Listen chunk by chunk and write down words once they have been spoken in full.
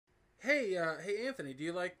Hey, Anthony, do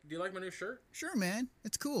you like my new shirt? Sure, man.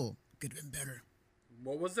 It's cool. Could have been better.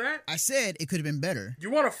 What was that? I said it could have been better. You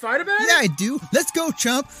want to fight about it? Yeah, I do. Let's go,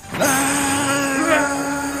 chump.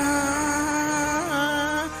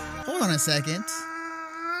 Hold on a second.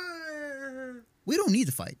 We don't need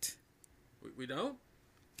to fight. We don't?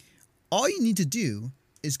 All you need to do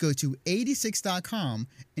is go to 86.com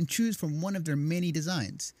and choose from one of their many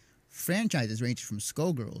designs. Franchises ranging from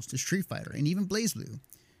Skullgirls to Street Fighter and even BlazBlue.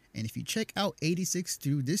 And if you check out 86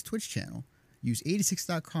 through this Twitch channel, use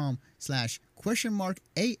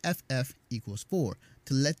 86.com/AFF=4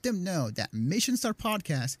 to let them know that Mission Star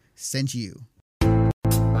Podcast sent you.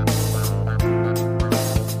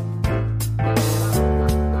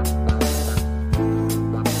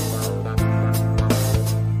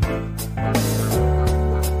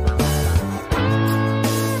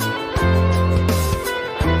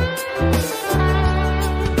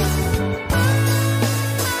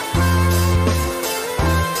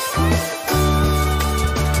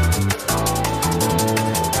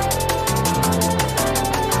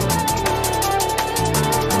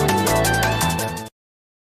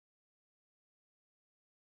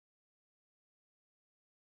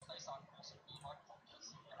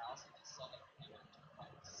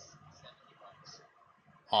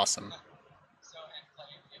 Awesome.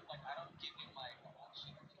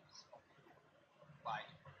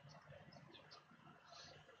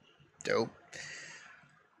 Dope.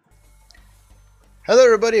 Hello,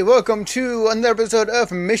 everybody. Welcome to another episode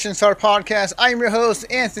of Mission Star Podcast. I'm your host,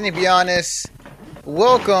 Anthony Vianis.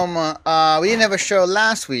 Welcome. We didn't have a show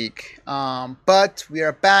last week, but we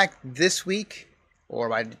are back this week, or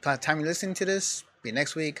by the time you're listening to this, be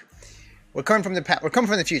next week. We're coming from the We're coming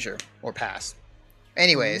from the future or past.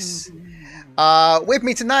 Anyways, with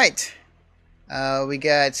me tonight, we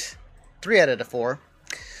got 3 out of the 4.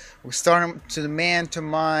 We're starting to the man to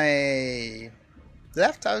my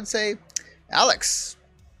left, I would say, Alex.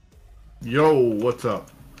 Yo, what's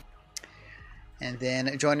up? And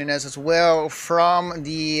then joining us as well from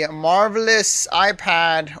the marvelous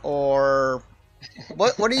iPad, or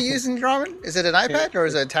what are you using, Ramen? Is it an iPad or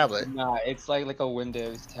is it a tablet? Nah, it's like a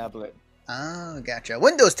Windows tablet. Oh, gotcha.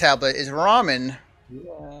 Windows tablet is Ramen.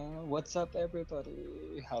 Yeah, what's up, everybody?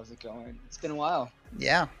 How's it going? It's been a while.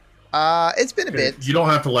 Yeah. It's been a bit. You don't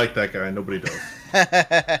have to like that guy. Nobody does.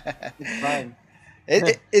 It's fine.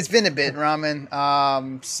 It's been a bit,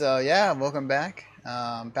 Ramen. So, yeah, welcome back.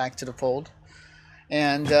 Back to the fold.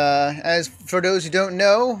 And as for those who don't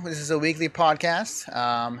know, this is a weekly podcast.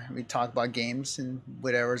 We talk about games and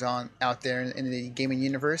whatever's out there in the gaming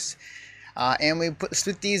universe. And we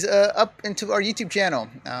split these up into our YouTube channel,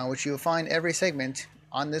 which you'll find every segment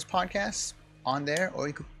on this podcast on there, or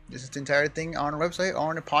you could this is the entire thing on our website or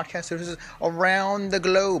on the podcast services around the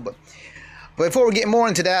globe. But before we get more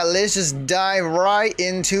into that, let's just dive right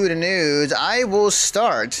into the news. I will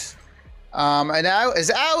start. And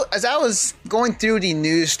as I was going through the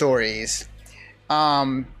news stories,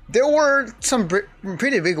 there were some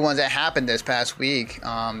pretty big ones that happened this past week.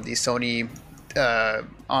 The Sony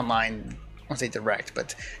online, I won't say direct,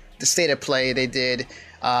 but the State of Play they did.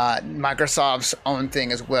 Microsoft's own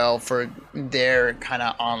thing as well for their kind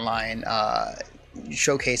of online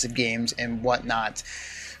showcase of games and whatnot.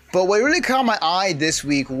 But what really caught my eye this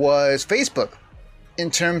week was Facebook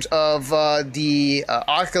in terms of the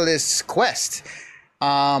Oculus Quest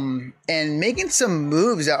and making some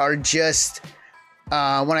moves that are just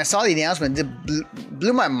when I saw the announcement, it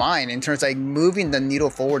blew my mind in terms of like moving the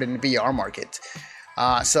needle forward in the VR market.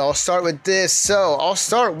 So I'll start with this. So I'll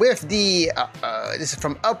start with the, this is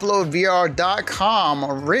from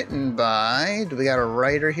uploadvr.com, written by, do we got a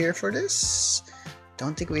writer here for this?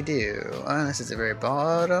 Don't think we do. This is the very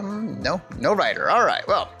bottom. No writer. All right,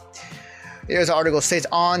 well, here's the article. States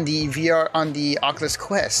on the Oculus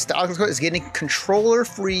Quest. The Oculus Quest is getting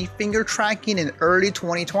controller-free finger tracking in early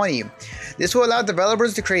 2020. This will allow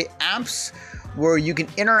developers to create apps where you can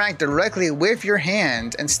interact directly with your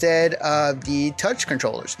hand instead of the touch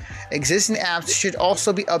controllers. Existing apps should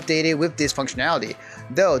also be updated with this functionality,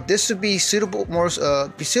 though this would be suitable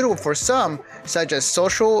for some, such as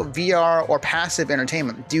social, VR, or passive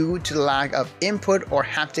entertainment, due to the lack of input or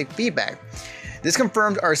haptic feedback. This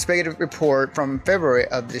confirmed our speculative report from February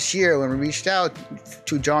of this year when we reached out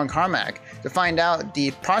to John Carmack to find out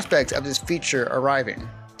the prospects of this feature arriving.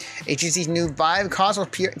 HTC's new Vive console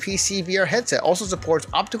PC VR headset also supports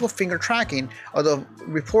optical finger tracking, although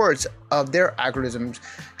reports of their algorithms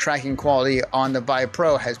tracking quality on the Vive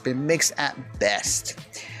Pro has been mixed at best.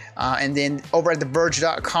 And then over at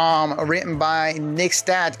TheVerge.com, written by Nick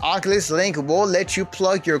Stats, Oculus Link will let you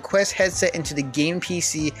plug your Quest headset into the game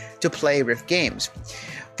PC to play Rift games.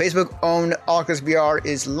 Facebook-owned Oculus VR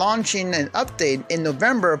is launching an update in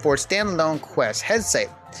November for its standalone Quest headset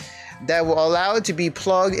that will allow it to be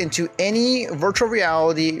plugged into any virtual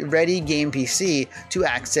reality ready game PC to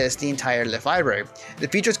access the entire Lift library. The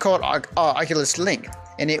feature is called Oculus Link,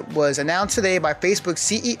 and it was announced today by Facebook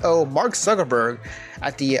CEO Mark Zuckerberg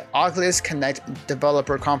at the Oculus Connect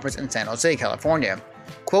Developer Conference in San Jose, California.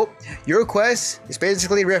 Quote, "Your Quest is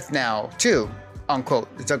basically Rift now, too," unquote,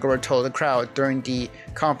 Zuckerberg told the crowd during the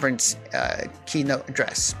conference keynote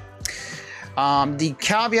address. The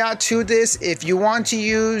caveat to this, if you want to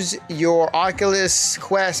use your Oculus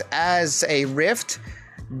Quest as a Rift,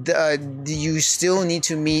 you still need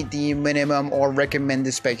to meet the minimum or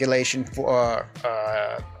recommended speculation for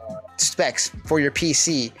specs for your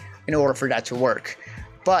PC in order for that to work.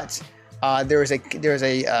 But there's a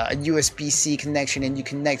USB-C connection, and you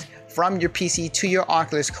connect from your PC to your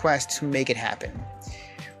Oculus Quest to make it happen.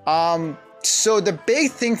 So the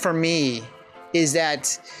big thing for me is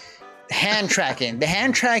that the hand tracking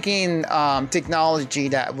technology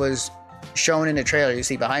that was shown in the trailer you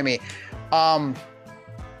see behind me, and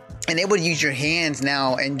able to use your hands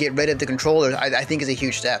now and get rid of the controllers, I think is a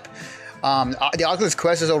huge step. The Oculus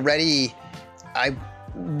Quest is already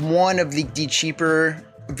one of the cheaper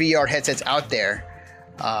VR headsets out there,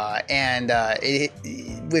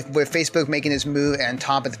 with Facebook making this move, and on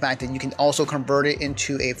top of the fact that you can also convert it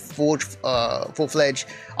into a full-fledged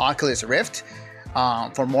Oculus Rift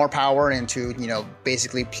for more power and to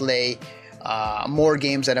basically play more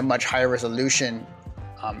games at a much higher resolution.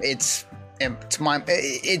 It's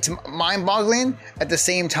mind-boggling. At the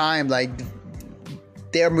same time, like,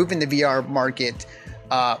 they're moving the VR market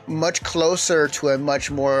much closer to a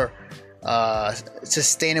much more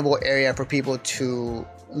sustainable area for people to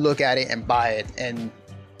look at it and buy it, and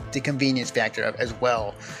the convenience factor as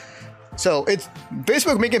well. So it's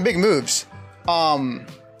Facebook making big moves.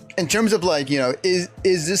 In terms of is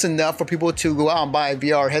this enough for people to go out and buy a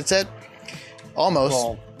VR headset?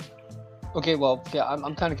 Almost. Yeah,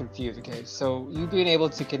 I'm kind of confused. Okay, so you being able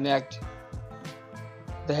to connect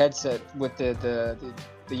the headset with the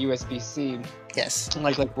USB-C. Yes.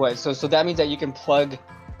 Like what? So that means that you can plug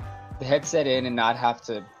the headset in and not have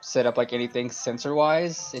to set up anything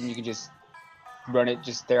sensor-wise, and you can just run it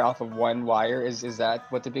just there off of one wire. Is that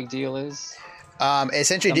what the big deal is?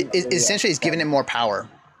 Essentially, it's giving it more power.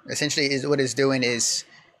 Essentially, is what it's doing is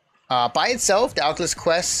by itself, the Oculus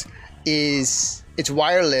Quest it's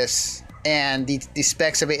wireless, and the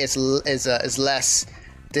specs of it is less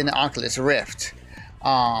than the Oculus Rift.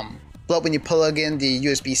 But when you plug in the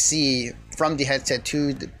USB-C from the headset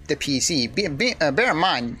to the PC, bear in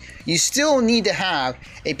mind, you still need to have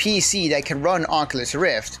a PC that can run Oculus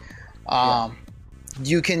Rift.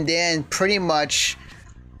 You can then pretty much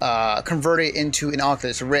convert it into an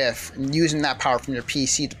Oculus Rift, using that power from your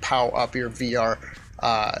PC to power up your VR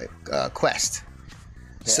Quest.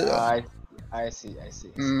 Yeah, So I see.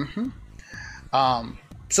 Mm-hmm.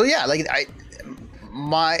 So yeah,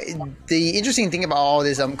 the interesting thing about all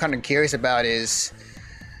this, I'm kind of curious about is,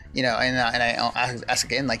 and I ask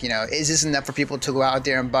again, is this enough for people to go out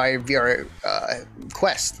there and buy a VR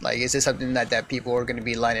Quest? Is this something that people are going to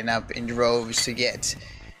be lining up in droves to get?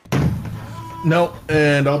 No,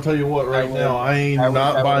 and I'll tell you what, now, I ain't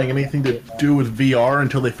not buying anything to do with VR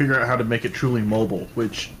until they figure out how to make it truly mobile,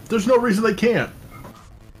 which there's no reason they can't.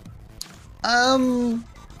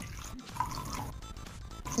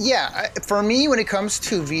 Yeah, for me, when it comes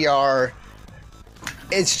to VR,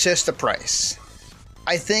 it's just the price.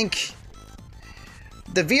 I think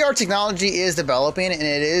the VR technology is developing, and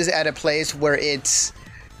it is at a place where if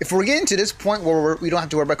we're getting to this point where we don't have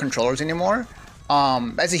to worry about controllers anymore,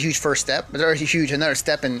 that's a huge first step. There's another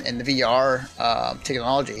step in the VR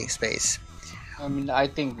technology space. I mean, I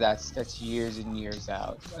think that's years and years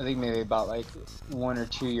out. I think maybe about 1 or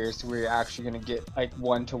 2 years to where you're actually gonna get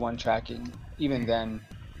one-to-one tracking. Even then,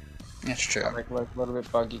 that's true. A little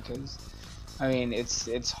bit buggy, because I mean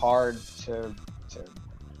it's hard to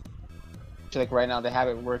right now they have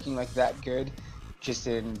it working that good, just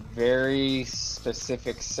in very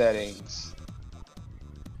specific settings,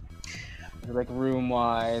 room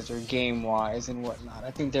wise or game wise and whatnot. I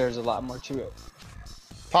think there's a lot more to it.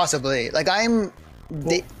 Possibly. Go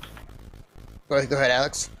ahead,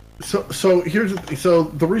 Alex. So here's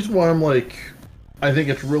the reason why I'm I think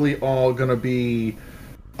it's really all gonna be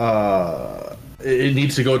it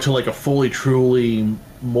needs to go to a fully truly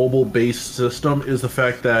mobile based system is the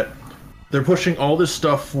fact that they're pushing all this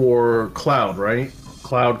stuff for cloud, right?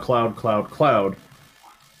 Cloud.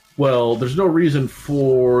 Well, there's no reason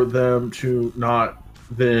for them to not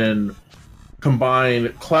then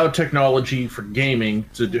combine cloud technology for gaming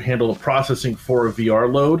to handle the processing for a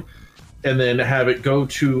VR load, and then have it go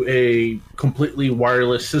to a completely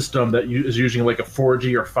wireless system that is using like a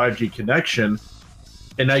 4G or 5G connection,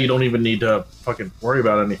 and now you don't even need to fucking worry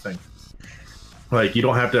about anything. Like, you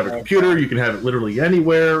don't have to have a computer, you can have it literally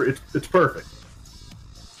anywhere. It's perfect.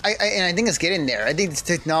 And I think it's getting there. I think this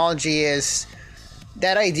technology is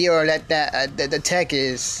that idea, or that the tech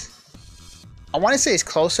is. I want to say it's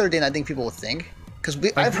closer than I think people would think, because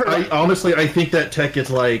I've heard. Honestly, I think that tech is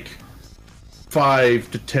like 5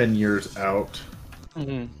 to 10 years out.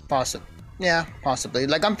 Mm-hmm. Possibly, yeah, possibly.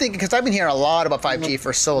 Like, I'm thinking, because I've been hearing a lot about 5G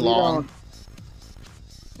for so long.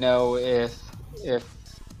 No, if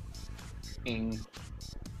being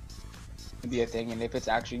be a thing, and if it's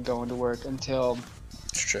actually going to work until.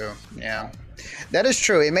 It's true. Yeah, that is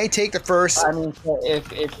true. It may take the first. I mean,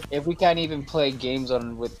 if we can't even play games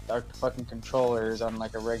with our fucking controllers on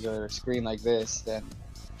like a regular screen like this, then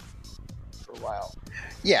for a while.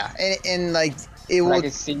 Yeah, and like it will. I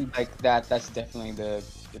can see like that. That's definitely the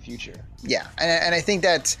future. Yeah, and I think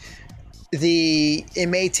that it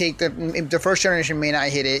may take the first generation may not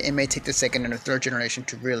hit it. It may take the second and the third generation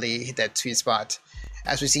to really hit that sweet spot,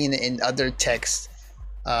 as we see in other tech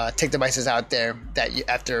devices out there that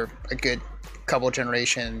after a good couple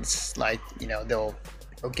generations, like, you know, they'll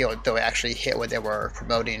actually hit what they were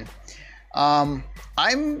promoting.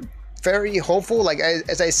 I'm very hopeful. Like,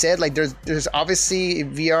 as I said, like there's obviously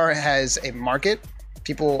VR has a market.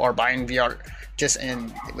 People are buying VR just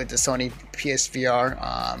with the Sony PSVR,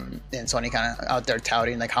 and Sony kind of out there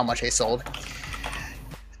touting like how much they sold.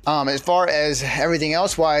 As far as everything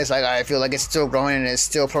else wise, like, I feel like it's still growing and it's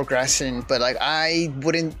still progressing, but like I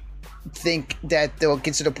wouldn't think that they'll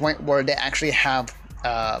get to the point where they actually have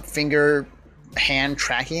finger hand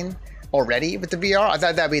tracking already with the VR. I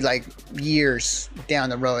thought that'd be like years down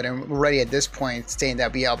the road, and we're already at this point saying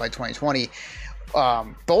that'd be out by 2020.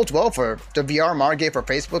 Bodes well for the VR market for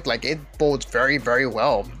Facebook. Like, it bodes very, very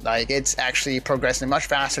well. Like, it's actually progressing much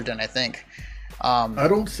faster than I think. I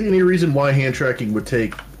don't see any reason why hand tracking would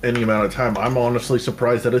take any amount of time. I'm honestly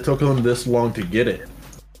surprised that it took them this long to get it.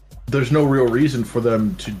 There's no real reason for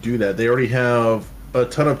them to do that. They already have a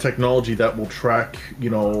ton of technology that will track, you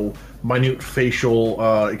know, minute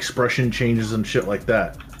facial expression changes and shit like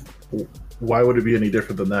that. Why would it be any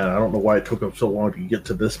different than that? I don't know why it took them so long to get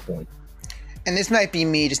to this point. And this might be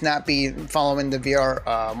me just not be following the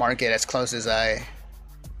VR market as close as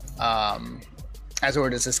as we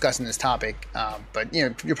were just discussing this topic. But, you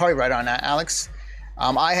know, you're probably right on that, Alex.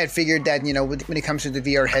 I had figured that, you know, when it comes to the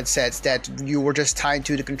VR headsets, that you were just tied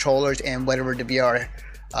to the controllers and whatever the VR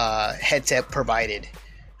headset provided.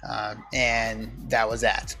 And that was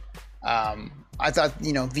that. I thought,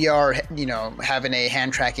 you know, VR, you know, having a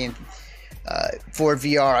hand tracking for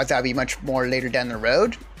VR, I thought would be much more later down the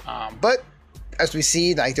road. But as we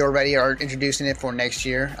see, like, they already are introducing it for next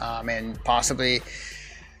year, and possibly,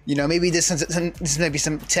 you know, maybe this may be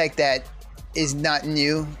some tech that is not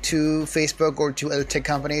new to Facebook or to other tech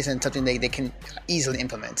companies, and something they can easily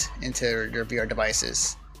implement into their VR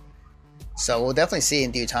devices. So we'll definitely see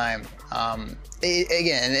in due time.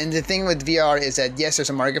 Again, and the thing with VR is that, yes, there's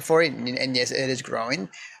a market for it, and yes, it is growing,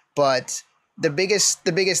 but the biggest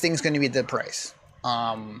thing is going to be the price.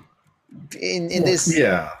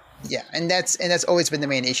 Yeah, and that's always been the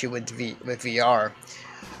main issue with VR.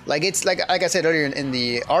 Like, it's like I said earlier in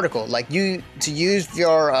the article, like, to use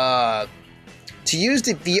the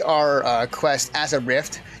VR Quest as a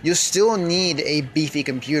Rift, you still need a beefy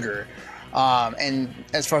computer. And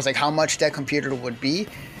as far as like how much that computer would be,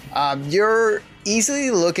 you're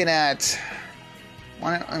easily looking at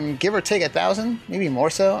give or take 1,000, maybe more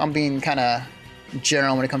so. I'm being kind of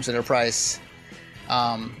general when it comes to their price.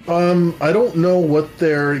 I don't know what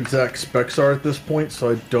their exact specs are at this point, so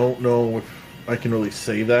I don't know if I can really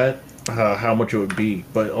say that how much it would be.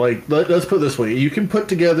 But like, let's put it this way: you can put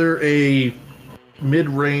together a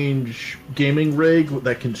mid-range gaming rig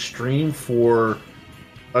that can stream for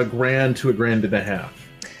 $1,000 to $1,500.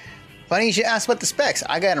 Funny you should ask about the specs.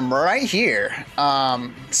 I got them right here.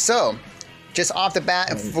 So, just off the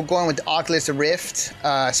bat, if we're going with the Oculus Rift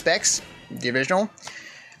specs, the original,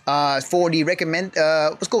 for the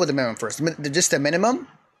let's go with the minimum first. Just the minimum,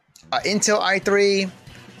 Intel i3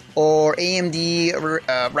 or AMD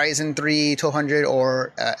Ryzen 3 1200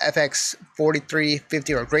 or FX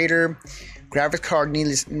 4350 or greater. Graphics card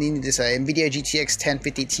needless NVIDIA GTX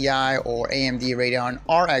 1050 Ti or AMD Radeon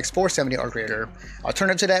RX 470 or greater.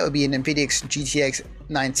 Alternative to that would be an NVIDIA GTX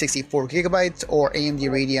 960 4GB or AMD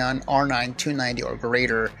Radeon R9 290 or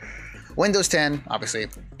greater. Windows 10, obviously.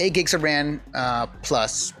 8 gigs of RAM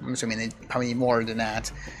plus. I'm assuming they probably need more than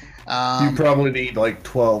that. You probably need like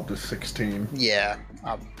 12 to 16. Yeah,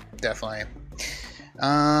 definitely.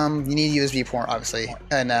 You need USB port, obviously,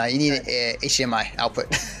 and you need a HDMI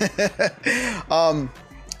output.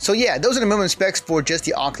 So yeah, those are the minimum specs for just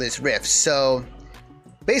the Oculus Rift. So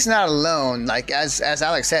based on that alone, like as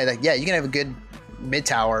Alex said, like yeah, you can have a good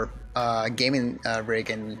mid-tower gaming rig,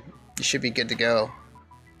 and you should be good to go.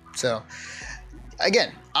 So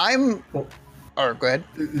again, or go ahead.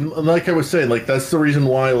 Like I was saying, like that's the reason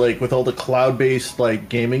why, like with all the cloud-based like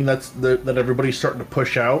gaming that everybody's starting to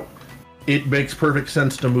push out, it makes perfect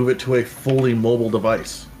sense to move it to a fully mobile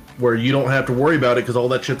device where you don't have to worry about it because all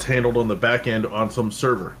that shit's handled on the back end on some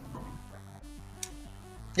server.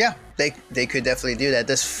 Yeah, they could definitely do that.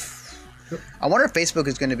 I wonder if Facebook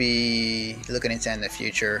is going to be looking into that in the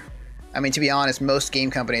future. I mean, to be honest, most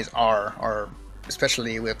game companies are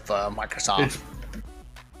especially with Microsoft.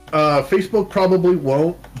 Facebook probably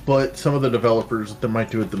won't, but some of the developers that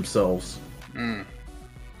might do it themselves.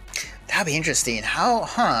 That'd be interesting.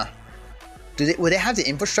 Would they have the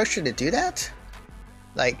infrastructure to do that?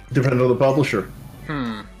 Like, depend on the publisher.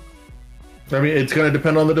 I mean, it's going to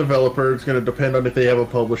depend on the developer. It's going to depend on if they have a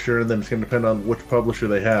publisher, and then it's going to depend on which publisher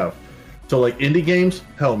they have. So, like indie games,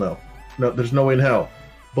 hell no, there's no way in hell.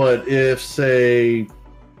 But if, say,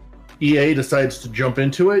 EA decides to jump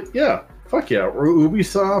into it, yeah, fuck yeah. Or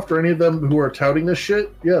Ubisoft or any of them who are touting this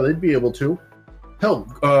shit, yeah, they'd be able to. Hell,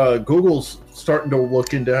 Google's starting to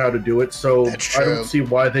look into how to do it, so I don't see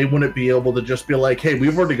why they wouldn't be able to just be like, hey,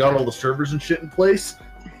 we've already got all the servers and shit in place.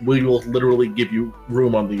 We will literally give you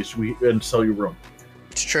room on these and sell you room.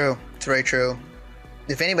 It's true. It's very true.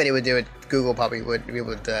 If anybody would do it, Google probably would be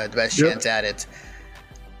with the best chance at it.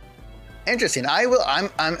 Interesting.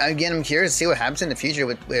 I'm curious to see what happens in the future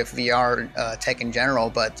with VR tech in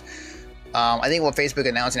general, but I think what Facebook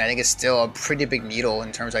announcing, I think is still a pretty big needle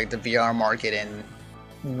in terms of like the VR market and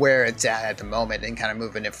where it's at the moment and kind of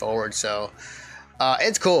moving it forward. So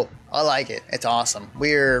it's cool. I like it. It's awesome.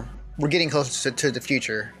 We're getting closer to the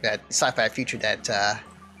future, that sci-fi future that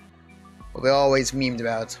we always memed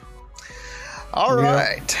about. All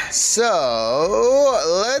right,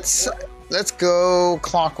 so let's go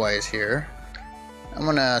clockwise here. I'm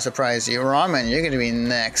gonna surprise you, Ramen. You're gonna be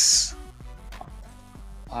next.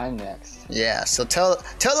 I'm next. Yeah. So tell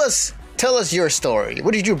us your story.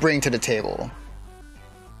 What did you bring to the table?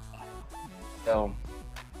 So,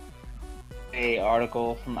 an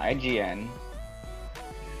article from IGN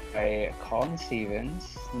by Colin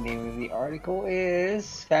Stevens. The name of the article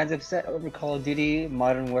is "Fans Upset Over Call of Duty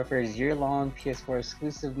Modern Warfare's Year-Long PS4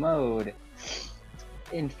 Exclusive Mode.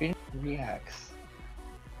 Infinity Reacts."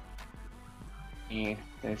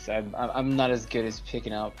 I'm not as good as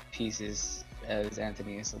picking out pieces as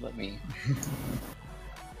Anthony, so let me.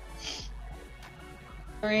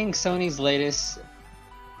 During Sony's latest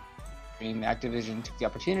stream, Activision took the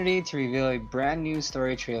opportunity to reveal a brand new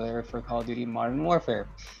story trailer for Call of Duty Modern Warfare,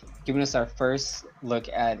 giving us our first look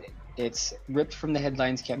at its ripped from the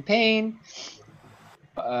headlines campaign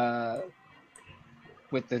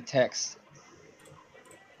with the text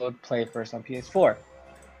 "Load play first on PS4."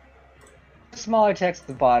 Smaller text at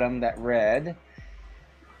the bottom that read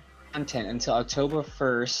 "Content until October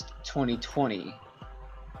 1st, 2020."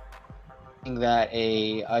 That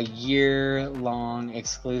a year-long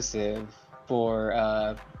exclusive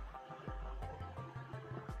for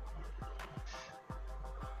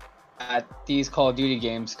these Call of Duty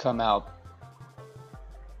games come out.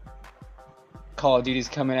 Call of Duty's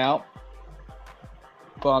coming out,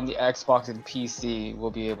 but on the Xbox and PC, we'll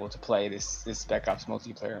be able to play this Spec Ops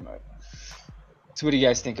multiplayer mode. So, what do you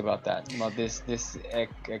guys think about that? About this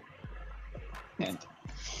and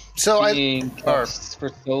so being kept for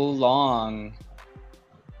so long?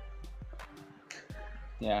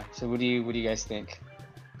 Yeah. So, what do you guys think?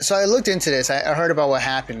 So I looked into this. I heard about what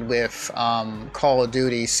happened with Call of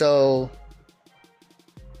Duty. So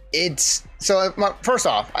first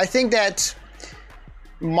off, I think that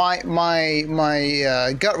my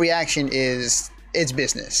gut reaction is it's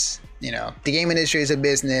business. You know, the game industry is a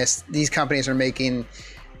business. These companies are making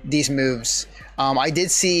these moves. I did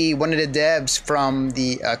see one of the devs from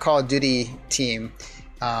the Call of Duty team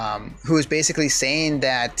who was basically saying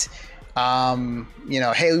that,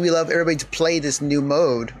 hey, we love everybody to play this new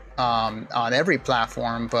mode on every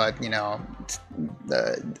platform, but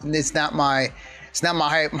it's not my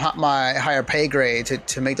higher pay grade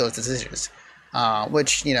to make those decisions.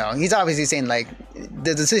 Which he's obviously saying like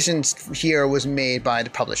the decisions here was made by the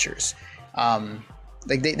publishers.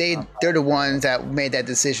 Like they're the ones that made that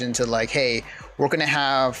decision to like, hey, we're gonna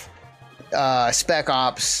have Spec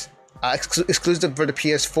Ops exclusive for the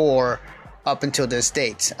PS4 up until this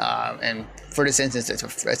date, and for this instance,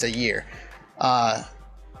 it's a year.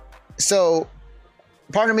 So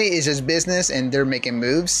part of me is just business, and they're making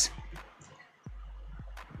moves.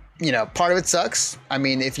 You know, part of it sucks. I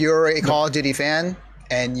mean, if you're a Call of Duty fan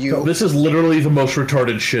and you... This is literally the most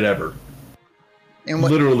retarded shit ever.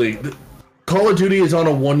 Literally. Call of Duty is on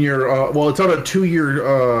a 1 year, it's on a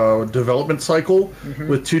 2-year development cycle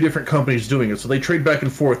with 2 different companies doing it. So they trade back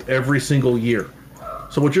and forth every single year.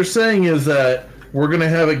 So what you're saying is that we're going to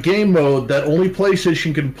have a game mode that only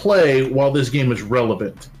PlayStation can play while this game is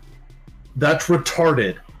relevant. That's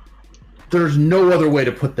retarded. There's no other way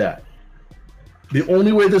to put that. The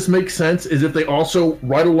only way this makes sense is if they also,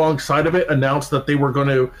 right alongside of it, announced that they were going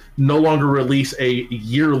to no longer release a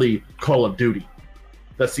yearly Call of Duty.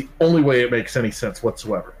 That's the only way it makes any sense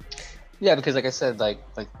whatsoever. Yeah, because like I said, like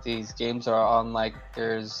these games are on like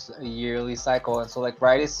there's a yearly cycle, and so like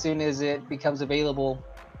right as soon as it becomes available,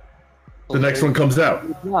 the next one comes out.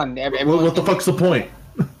 What the fuck's the point?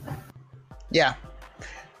 Yeah.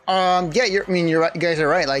 Yeah, you're right. You guys are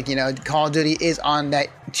right. Like, you know, Call of Duty is on that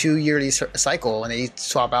 2-yearly cycle, and they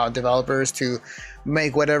swap out developers to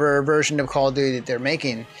make whatever version of Call of Duty that they're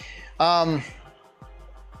making. The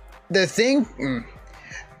thing,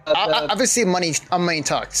 obviously, money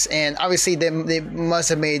talks, and obviously they must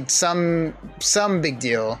have made some big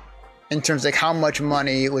deal in terms of like how much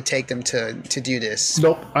money it would take them to do this.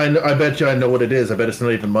 Nope, I bet you I know what it is. I bet it's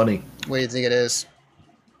not even money. What do you think it is?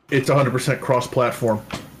 It's 100% cross-platform.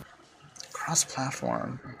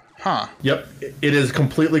 Cross-platform. Huh. Yep, it is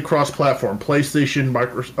completely cross-platform. PlayStation,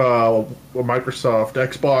 Microsoft,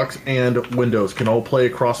 Xbox, and Windows can all play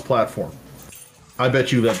cross-platform. I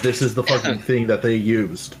bet you that this is the fucking thing that they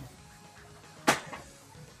used.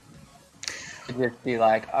 Just be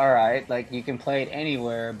like, all right, like you can play it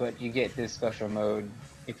anywhere, but you get this special mode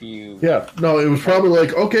if you. Yeah, no, it was probably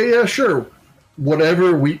like, okay, yeah, sure,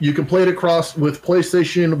 whatever. You can play it across with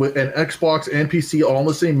PlayStation, with and Xbox and PC all in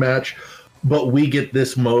the same match, but we get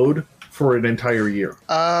this mode for an entire year.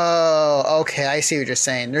 Oh, okay, I see what you're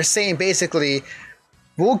saying. They're saying basically,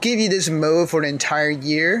 we'll give you this mode for an entire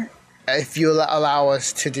year if you allow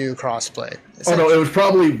us to do crossplay. Oh no, it was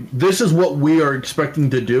probably, this is what we are expecting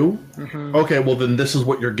to do. Okay, well then this is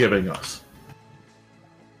what you're giving us.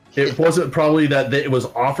 It wasn't probably that it was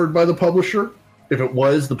offered by the publisher. If it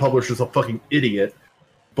was, the publisher's a fucking idiot.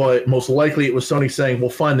 But most likely it was Sony saying, well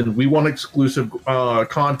fine, then we want exclusive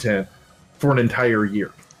content for an entire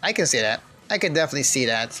year. I can see that. I can definitely see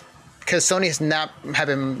that. Because Sony's not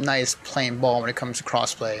having nice playing ball when it comes to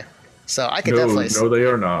crossplay. So I could definitely... No, they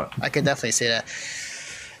are not. I could definitely see that.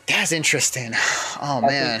 That's interesting. Oh,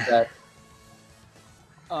 man.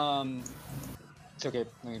 It's okay.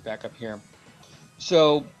 Let me back up here.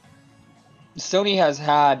 So, Sony has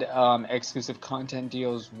had exclusive content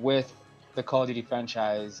deals with the Call of Duty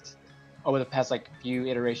franchise over the past like few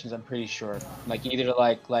iterations. I'm pretty sure, like either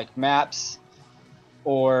like maps,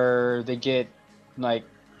 or they get like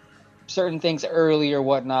certain things early or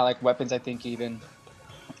whatnot, like weapons. I think even.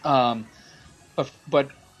 But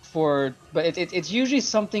it's usually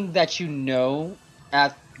something that you know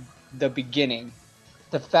at the beginning.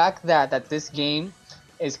 The fact that this game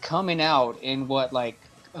is coming out in like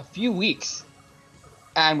a few weeks,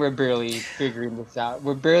 and we're barely figuring this out.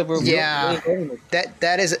 We're yeah.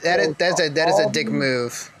 That is a dick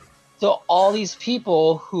move. So all these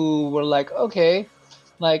people who were like, okay,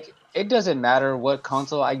 like it doesn't matter what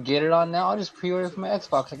console I get it on now. I'll just pre-order for my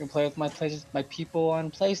Xbox. I can play with my people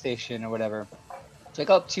on PlayStation or whatever. It's like,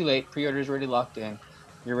 oh, too late. Pre-order's already locked in.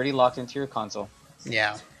 You're already locked into your console.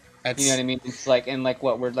 Yeah, you know what I mean. It's like, and like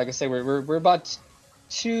what we're like I say, we're about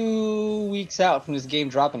 2 weeks out from this game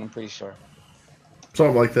dropping. I'm pretty sure.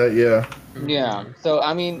 Something like that, yeah. Yeah. So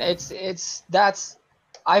I mean, that's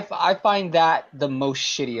I find that the most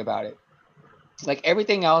shitty about it. Like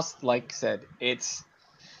everything else, like I said, it's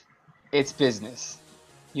business.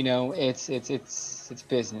 You know, it's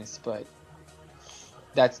business, but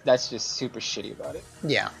that's just super shitty about it.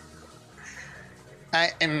 Yeah.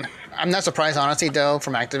 I'm not surprised, honestly, though,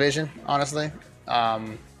 from Activision. Honestly,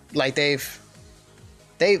 like they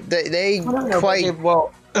quite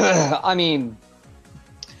well. I mean,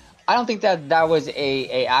 I don't think that was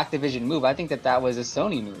a Activision move. I think that was a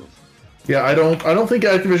Sony move. Yeah, I don't think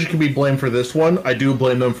Activision can be blamed for this one. I do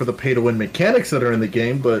blame them for the pay-to-win mechanics that are in the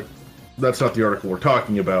game, but that's not the article we're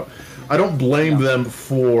talking about. I don't blame them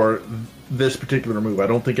for this particular move. I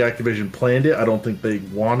don't think Activision planned it. I don't think they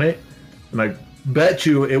want it. And I bet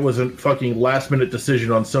you it was a fucking last-minute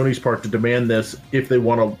decision on Sony's part to demand this if they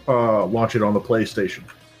want to launch it on the PlayStation.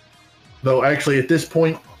 Though, actually, at this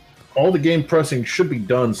point, all the game pressing should be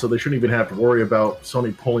done, so they shouldn't even have to worry about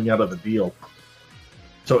Sony pulling out of the deal.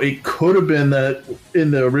 So it could have been that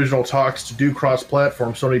in the original talks to do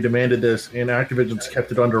cross-platform, Sony demanded this, and Activision's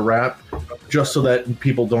kept it under wrap just so that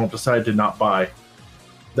people don't decide to not buy.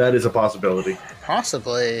 That is a possibility.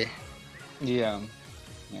 Possibly. Yeah.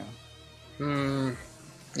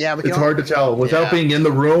 Yeah, we It's hard to tell. Without being in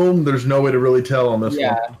the room, there's no way to really tell on this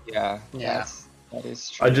one. Yeah. That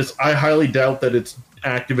is true. I highly doubt that it's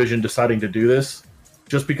Activision deciding to do this,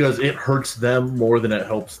 just because it hurts them more than it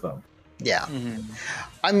helps them. Yeah.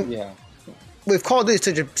 Yeah. With Call of Duty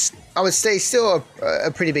such a, I would say, still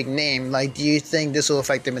a pretty big name. Like, do you think this will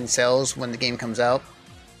affect them in sales when the game comes out?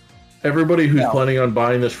 Everybody who's planning on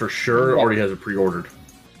buying this for sure already has it pre-ordered.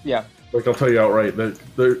 Yeah. Like, I'll tell you outright that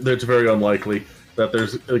it's very unlikely that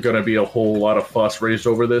there's going to be a whole lot of fuss raised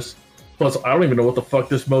over this. Plus, I don't even know what the fuck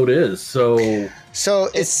this mode is. So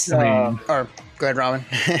it's or go ahead, Robin.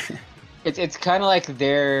 It's kind of like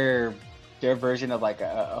their version of like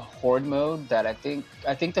a horde mode that I think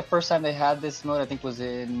the first time they had this mode I think was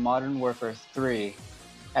in Modern Warfare 3,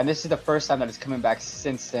 and this is the first time that it's coming back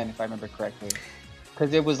since then, if I remember correctly.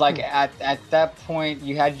 Because it was like at that point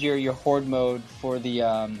you had your horde mode for the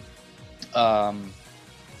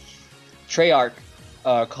Treyarch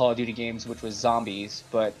Call of Duty games, which was zombies,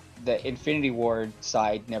 but the Infinity Ward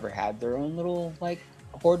side never had their own little like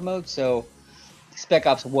horde mode, so Spec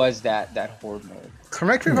Ops was that horde mode.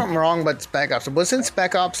 Correct me if I'm wrong, but Spec Ops wasn't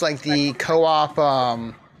Spec Ops like the co-op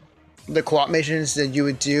missions that you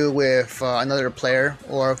would do with another player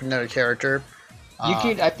or with another character.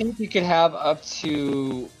 I think you could have up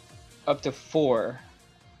to 4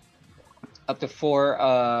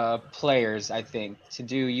 players. I think to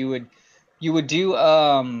do you would do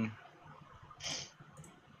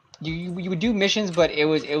you would do missions, but it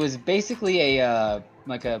was basically a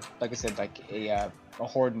like I said, like a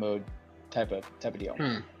horde mode type of deal.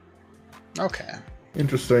 Okay.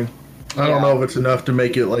 Interesting. I don't know if it's enough to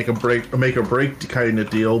make it like make or break kind of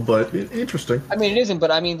deal, but interesting. I mean, it isn't,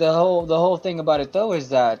 but I mean the whole thing about it though is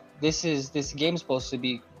that this game's supposed to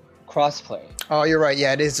be crossplay. Oh, you're right.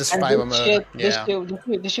 Yeah, it is the survival mode. This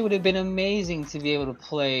shit would have been amazing to be able to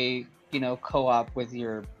play, co-op with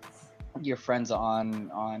your friends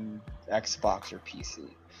on Xbox or PC.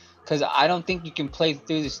 Because I don't think you can play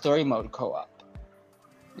through the story mode co-op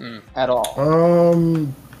at all.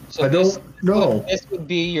 So I don't know. This would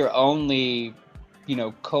be your only,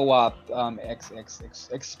 co-op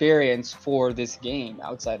experience for this game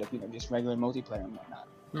outside of just regular multiplayer and whatnot.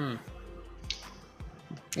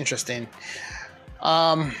 Interesting.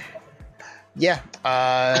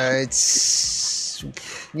 It's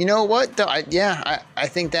what though. I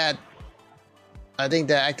think that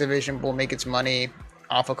Activision will make its money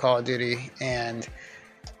off of Call of Duty, and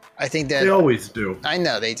I think that they always do. I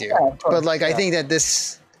know they do, course, but I think that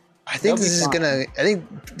this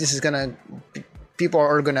is gonna. People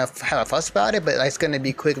are gonna have a fuss about it, but it's gonna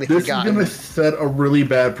be quickly forgotten. This is gonna set a really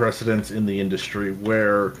bad precedence in the industry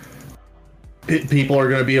where people are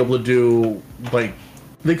gonna be able to do like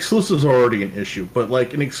the exclusives are already an issue, but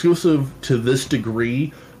like an exclusive to this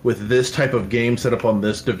degree with this type of game set up on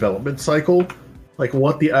this development cycle, like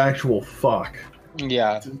what the actual fuck?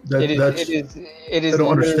 Yeah, it is. I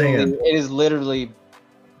don't understand. It is literally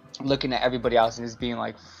looking at everybody else and just being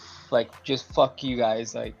like just fuck you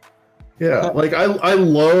guys, like. Yeah, like I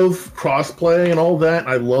love crossplay and all that.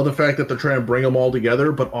 I love the fact that they're trying to bring them all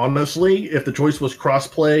together. But honestly, if the choice was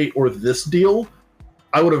crossplay or this deal,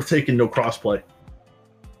 I would have taken no crossplay.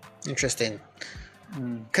 Interesting.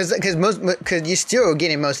 Because you're still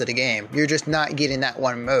getting most of the game. You're just not getting that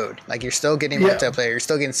one mode. Like you're still getting multiplayer. You're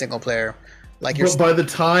still getting single player. But by the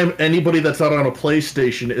time anybody that's not on a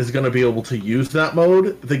PlayStation is going to be able to use that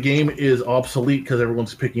mode, the game is obsolete because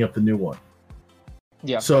everyone's picking up the new one.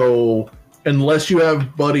 Yeah. So unless you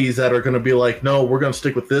have buddies that are going to be like, no, we're going to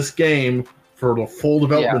stick with this game for the full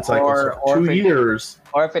development cycle, so 2 years.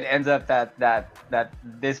 Or if it ends up that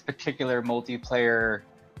this particular multiplayer,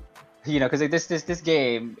 because this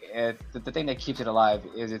game, the thing that keeps it alive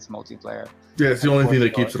is its multiplayer. Yeah, it's the only thing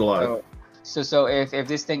that keeps it alive. So if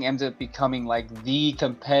this thing ends up becoming like the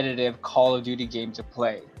competitive Call of Duty game to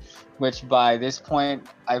play, which by this point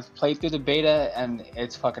I've played through the beta and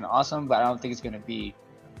it's fucking awesome, but I don't think it's gonna be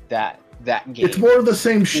that game. It's more of the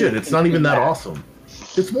same shit. It's not even that awesome.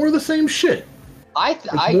 It's more of the same shit.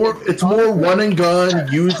 It's more run and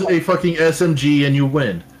gun. Use a fucking SMG and you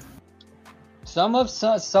win. Some of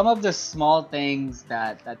the small things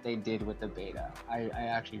that they did with the beta, I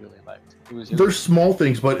actually really liked. They're small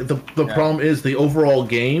things, but the problem is the overall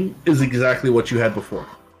game is exactly what you had before.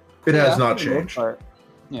 It has not changed.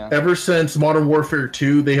 Yeah. Ever since Modern Warfare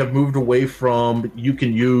 2, they have moved away from you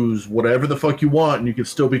can use whatever the fuck you want and you can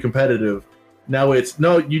still be competitive Now it's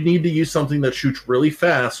no, you need to use something that shoots really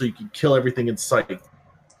fast so you can kill everything in sight,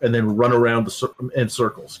 and then run around in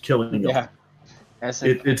circles, killing them. Yeah,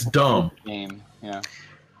 It's dumb. Game. Yeah.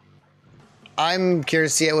 I'm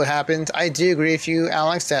curious to see what happens. I do agree with you,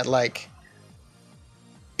 Alex, that like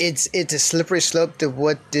it's a slippery slope to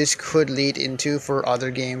what this could lead into for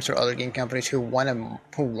other games or other game companies who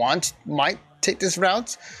might take this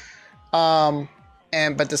route. But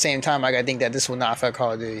at the same time, like, I think that this will not affect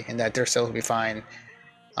Call of Duty and that they're still will be fine.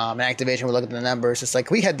 And Activision will look at the numbers. It's like,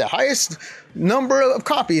 we had the highest number of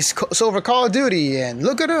copies sold for Call of Duty, and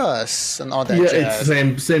look at us, and all that jazz. It's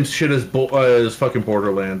the same shit as fucking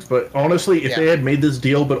Borderlands. But honestly, if they had made this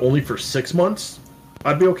deal but only for 6 months,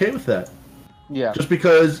 I'd be okay with that. Yeah. Just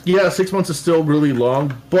because, 6 months is still really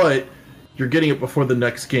long, but you're getting it before the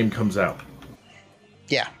next game comes out.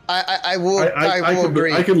 Yeah, I will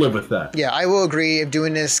agree. I can live with that. Yeah, I will agree if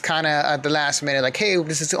doing this kind of at the last minute, like, hey,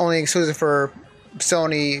 this is only exclusive for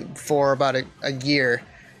Sony for about a year.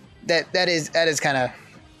 That is kind of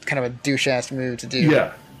a douche ass move to do.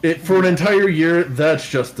 Yeah, for an entire year, that's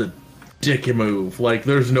just a dick move. Like,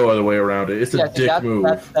 there's no other way around it. It's a dick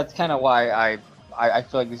move. That's kind of why I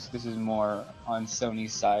feel like this is more on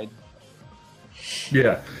Sony's side.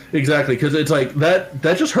 Yeah, exactly. Because it's like that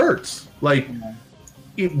just hurts. Like.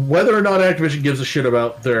 Whether or not Activision gives a shit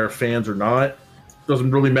about their fans or not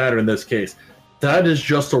doesn't really matter in this case. That is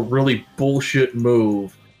just a really bullshit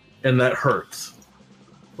move, and that hurts.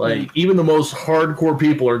 Like, even the most hardcore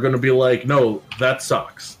people are going to be like, no, that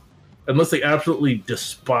sucks. Unless they absolutely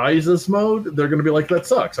despise this mode, they're going to be like, that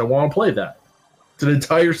sucks. I want to play that. It's an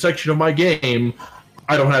entire section of my game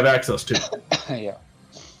I don't have access to. Yeah.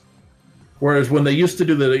 Whereas when they used to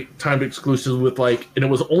do the timed exclusives with, like, and it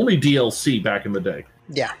was only DLC back in the day.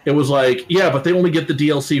 Yeah. It was like, but they only get the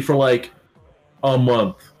DLC for like a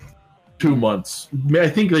month, 2 months. I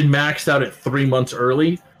think they maxed out at 3 months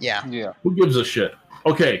early. Yeah. Yeah. Who gives a shit?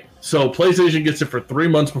 Okay, so PlayStation gets it for 3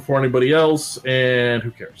 months before anybody else, and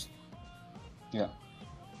who cares? Yeah.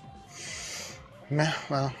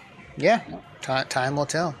 Well, yeah. Time will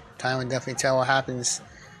tell. Time will definitely tell what happens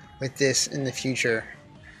with this in the future.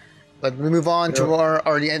 But we move on to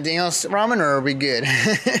our anything else, Ramen, or are we good?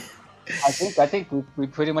 I think we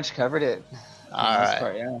pretty much covered it. All right.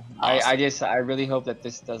 Part, yeah. Awesome. I really hope that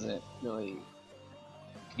this doesn't really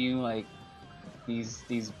do like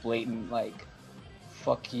these blatant like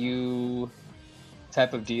fuck you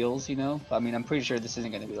type of deals, you know? I mean, I'm pretty sure this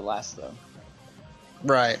isn't going to be the last though.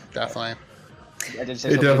 Right, definitely. It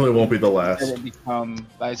definitely won't be the last.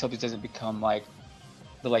 I just hope it doesn't become like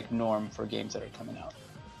the norm for games that are coming out.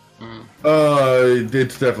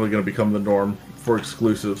 It's definitely going to become the norm for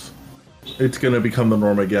exclusives. It's going to become the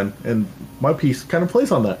norm again, and my piece kind of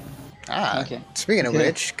plays on that. Okay. Speaking of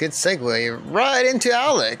which, good segue right into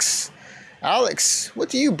Alex. Alex, what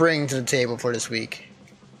do you bring to the table for this week?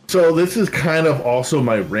 So this is kind of also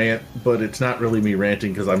my rant, but it's not really me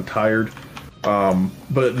ranting because I'm tired.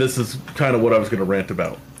 But this is kind of what I was going to rant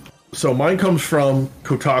about. So mine comes from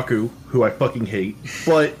Kotaku, who I fucking hate,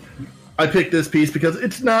 but I picked this piece because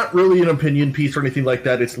it's not really an opinion piece or anything like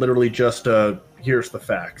that. It's literally just here's the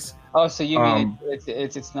facts. Oh, so you mean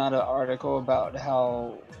it's not an article about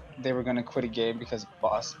how they were going to quit a game because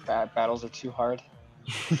boss battles are too hard?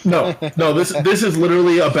 No. This is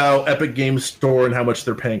literally about Epic Games Store and how much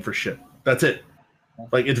they're paying for shit. That's it.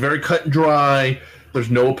 Like, it's very cut and dry. There's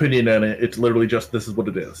no opinion in it. It's literally just this is what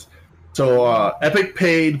it is. So Epic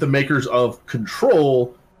paid the makers of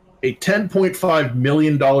Control a $10.5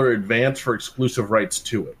 million advance for exclusive rights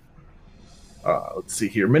to it. Let's see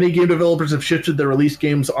here. Many game developers have shifted their release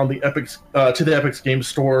games on the Epic's to the Epic's Game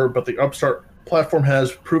Store, but the upstart platform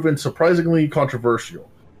has proven surprisingly controversial.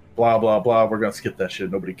 Blah, blah, blah. We're going to skip that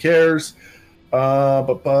shit. Nobody cares.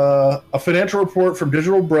 A financial report from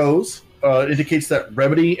Digital Bros indicates that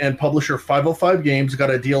Remedy and publisher 505 Games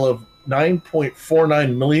got a deal of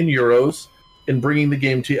 9.49 million euros in bringing the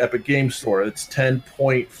game to Epic Games Store. It's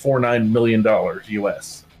 $10.49 million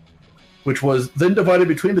US, which was then divided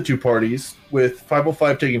between the two parties, with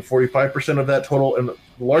 505 taking 45% of that total and the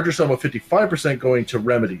larger sum of 55% going to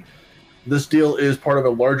Remedy. This deal is part of a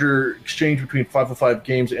larger exchange between 505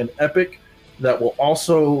 Games and Epic that will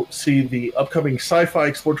also see the upcoming sci-fi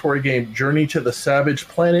exploratory game Journey to the Savage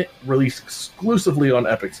Planet released exclusively on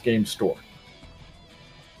Epic's Game Store.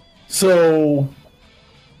 So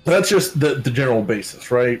that's just the general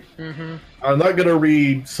basis, right? Mm-hmm. I'm not going to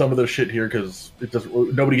read some of the shit here because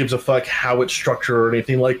nobody gives a fuck how it's structured or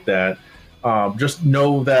anything like that. Just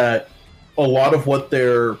know that a lot of what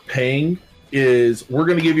they're paying is we're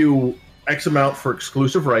going to give you X amount for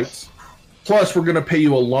exclusive rights, plus we're going to pay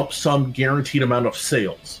you a lump sum guaranteed amount of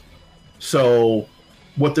sales. So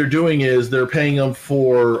what they're doing is they're paying them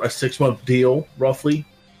for a 6-month deal, roughly,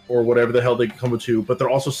 or whatever the hell they come to. But they're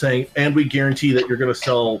also saying, and we guarantee that you're going to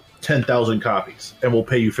sell 10,000 copies, and we'll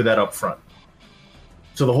pay you for that up front.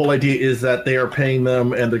 So the whole idea is that they are paying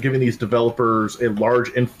them, and they're giving these developers a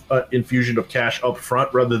large infusion of cash up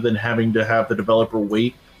front, rather than having to have the developer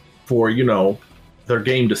wait for, their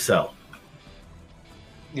game to sell.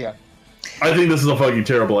 Yeah. I think this is a fucking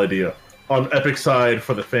terrible idea. On Epic's side,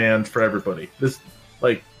 for the fans, for everybody.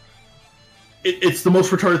 It's the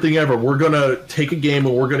most retarded thing ever. We're going to take a game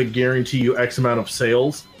and we're going to guarantee you X amount of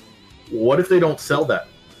sales. What if they don't sell that?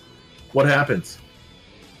 What happens?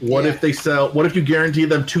 What if they sell? What if you guarantee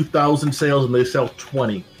them 2,000 sales and they sell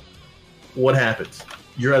 20? What happens?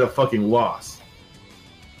 You're at a fucking loss.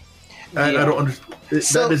 And I don't understand.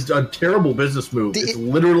 That is a terrible business move. It's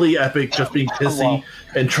literally Epic just being pissy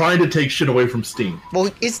and trying to take shit away from Steam. Well,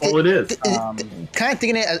 all it is. Kind of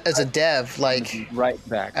thinking it as a dev, like right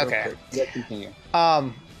back. Okay. Yeah, continue.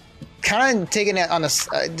 Kind of taking it on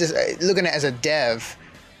just looking at it as a dev.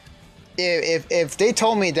 If they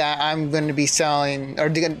told me that I'm going to be selling, or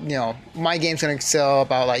my game's going to sell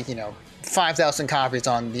about 5,000 copies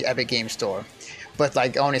on the Epic Game Store, but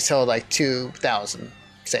only sell 2,000,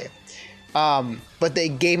 say. But they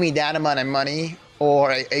gave me that amount of money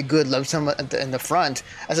or a good lump sum in the front.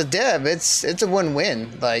 As a dev, it's a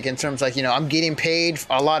win-win. In terms I'm getting paid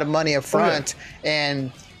a lot of money up front,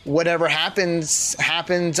 and whatever happens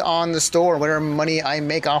on the store. Whatever money I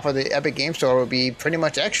make off of the Epic Game Store will be pretty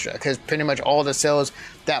much extra, because pretty much all the sales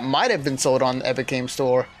that might have been sold on the Epic Game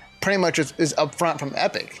Store pretty much is up front from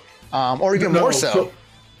Epic, or even more so.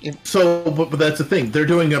 But that's the thing. They're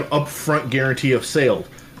doing an upfront guarantee of sales.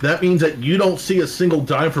 That means that you don't see a single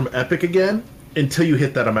dime from Epic again until you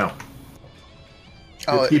hit that amount.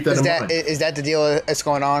 Keep that in mind. Is that the deal that's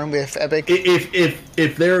going on with Epic?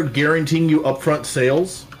 If they're guaranteeing you upfront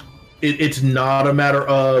sales, it's not a matter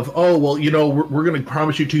of, we're going to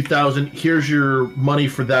promise you 2,000. Here's your money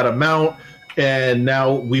for that amount, and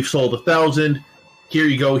now we've sold 1,000. Here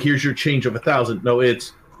you go. Here's your change of 1,000. No,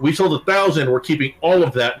 it's we sold 1,000. We're keeping all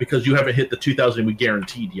of that because you haven't hit the 2,000 we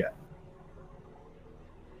guaranteed yet.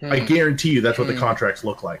 I guarantee you that's what the contracts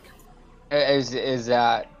look like. Is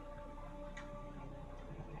that?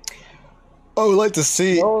 I would like to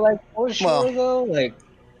see. For sure though,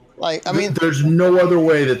 I mean, there's no other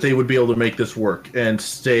way that they would be able to make this work and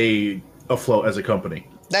stay afloat as a company.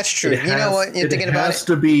 That's true. You know what? You're thinking about it. It has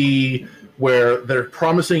to be where they're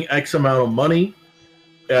promising X amount of money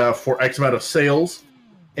for X amount of sales,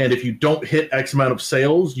 and if you don't hit X amount of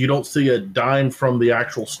sales, you don't see a dime from the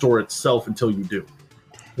actual store itself until you do.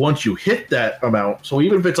 Once you hit that amount, so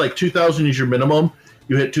even if it's 2,000 is your minimum,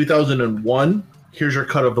 you hit 2,001, here's your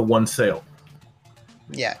cut of the one sale.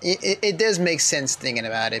 Yeah, it does make sense thinking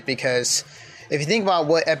about it, because if you think about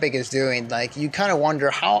what Epic is doing, you kind of wonder,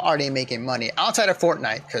 how are they making money outside of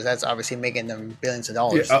Fortnite? Because that's obviously making them billions of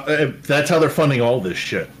dollars. Yeah, that's how they're funding all this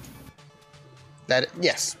shit.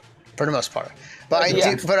 Yes, for the most part. But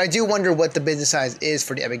I do wonder what the business size is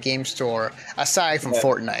for the Epic Game Store aside from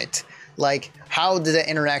Fortnite. How does that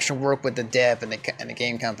interaction work with the dev and the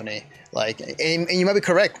game company? And you might be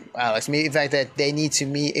correct, Alex. Maybe the fact that they need to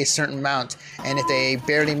meet a certain amount, and if they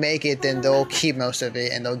barely make it, then they'll keep most of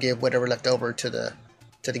it and they'll give whatever left over to the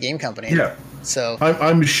game company. Yeah. So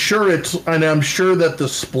I'm sure I'm sure that the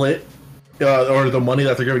split or the money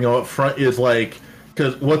that they're giving up front is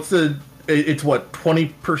because it's what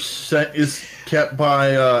 20% is kept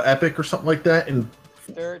by Epic or something like that, and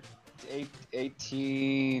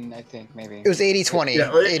 18, I think, maybe. It was 80-20.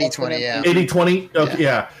 Yeah, 80-20, yeah. 80-20? Okay,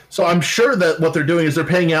 yeah. So I'm sure that what they're doing is they're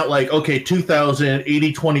paying out 2,000,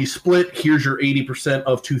 80-20 split, here's your 80%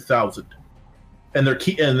 of 2,000. And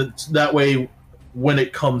and that way, when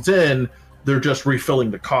it comes in, they're just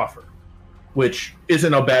refilling the coffer, which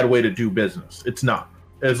isn't a bad way to do business. It's not.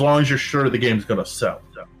 As long as you're sure the game's going to sell.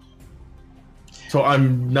 So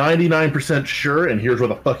I'm 99% sure, and here's where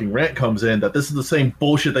the fucking rant comes in, that this is the same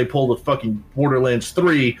bullshit they pulled with fucking Borderlands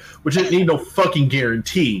 3, which didn't need no fucking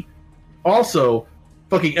guarantee. Also,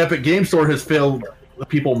 fucking Epic Game Store has failed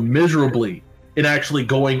people miserably in actually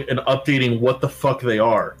going and updating what the fuck they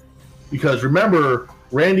are. Because remember,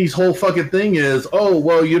 Randy's whole fucking thing is,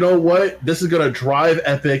 you know what? This is going to drive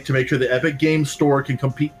Epic to make sure the Epic Game Store can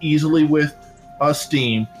compete easily with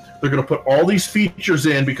Steam. They're going to put all these features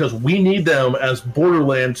in because we need them as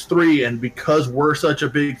Borderlands 3, and because we're such a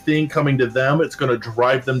big thing coming to them, it's going to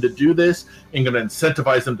drive them to do this and going to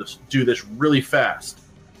incentivize them to do this really fast.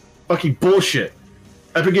 Fucking bullshit.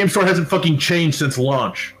 Epic Game Store hasn't fucking changed since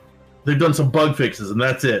launch. They've done some bug fixes, and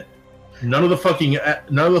that's it. None of the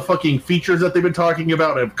fucking features that they've been talking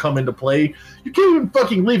about have come into play. You can't even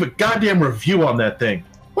fucking leave a goddamn review on that thing.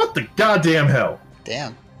 What the goddamn hell?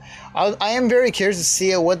 Damn. I am very curious to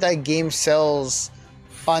see what that game sells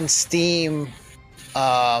on Steam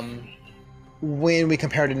when we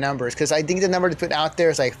compare the numbers. Because I think the number to put out there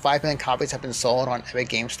is like 5 million copies have been sold on Epic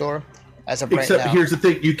Game Store as of right Except now. here's the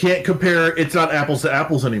thing. You can't compare. It's not apples to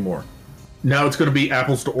apples anymore. Now it's going to be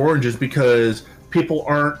apples to oranges because people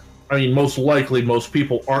aren't... I mean, most likely, most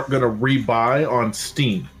people aren't going to rebuy on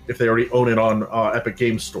Steam if they already own it on Epic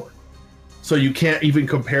Games Store. So you can't even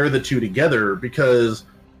compare the two together because...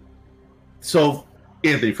 So,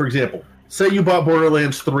 Anthony, for example, say you bought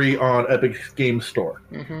Borderlands 3 on Epic Games Store.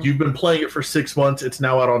 Mm-hmm. You've been playing it for 6 months. It's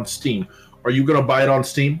now out on Steam. Are you going to buy it on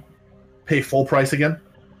Steam? Pay full price again?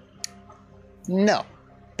 No.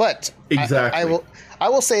 But Exactly. I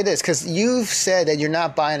will say this, because you've said that you're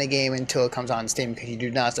not buying a game until it comes on Steam because you do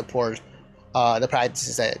not support the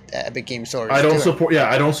practices that Epic Games Store is I don't doing. support. Yeah,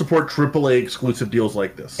 I don't support AAA exclusive deals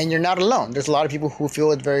like this. And you're not alone. There's a lot of people who feel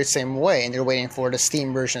the very same way, and they're waiting for the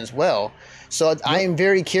Steam version as well. So I am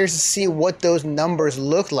very curious to see what those numbers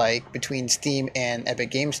look like between Steam and Epic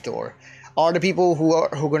Games Store. Are the people who are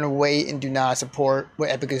going to wait and do not support what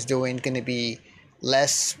Epic is doing going to be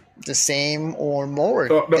less, the same, or more?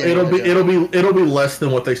 No, than what they're doing? it'll be less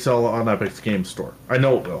than what they sell on Epic's Game Store. I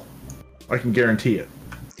know it will. I can guarantee it.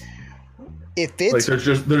 If it's Like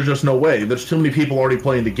there's just no way. There's too many people already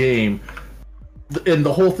playing the game, and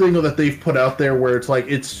the whole thing that they've put out there, where it's like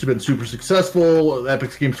it's been super successful.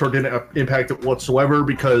 Epic's Game Store didn't impact it whatsoever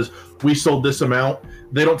because we sold this amount.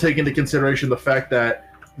 They don't take into consideration the fact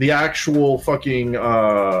that the actual fucking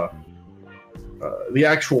the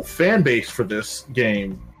actual fan base for this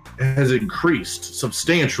game has increased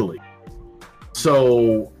substantially.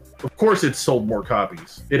 So of course it's sold more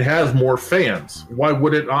copies. It has more fans. Why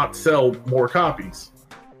would it not sell more copies?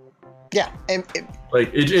 yeah, and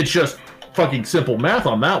It's just fucking simple math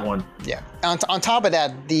on that one. yeah. On top of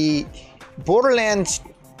that, the Borderlands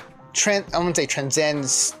I wouldn't say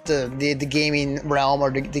transcends the gaming realm or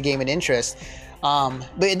the gaming interest, but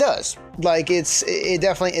it does. Like it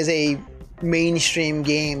definitely is a mainstream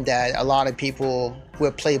game that a lot of people who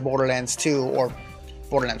have played Borderlands 2 or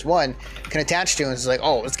Borderlands 1 can attach to, and it's like,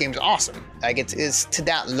 oh, this game's awesome. Like it's to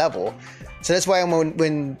that level. So that's why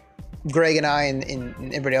when Greg and I and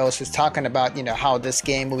everybody else was talking about, you know, how this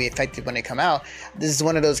game will be affected when it come out, this is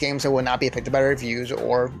one of those games that will not be affected by reviews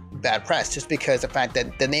or bad press, just because the fact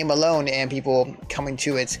that the name alone and people coming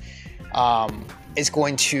to it is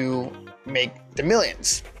going to make the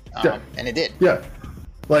millions. And it did. Yeah.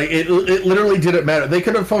 Like, it literally didn't matter. They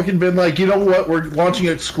could have fucking been like, you know what, we're launching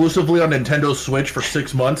it exclusively on Nintendo Switch for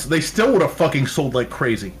 6 months. They still would have fucking sold like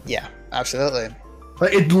crazy. Yeah, absolutely.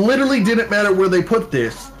 Like, it literally didn't matter where they put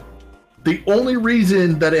this. The only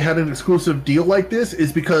reason that it had an exclusive deal like this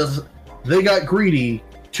is because they got greedy.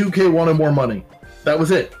 2K wanted more money. That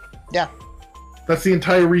was it. Yeah. That's the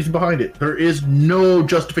entire reason behind it. There is no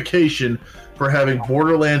justification for having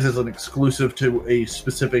Borderlands as an exclusive to a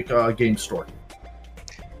specific game store.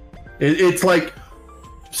 It's like,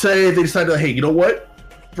 say they decided, hey, you know what?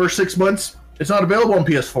 For 6 months, it's not available on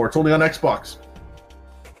PS4. It's only on Xbox.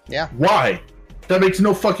 Yeah. Why? That makes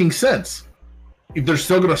no fucking sense. They're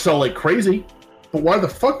still going to sell like crazy, but why the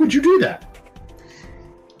fuck would you do that?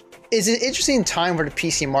 It's an interesting time for the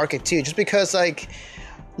PC market too, just because like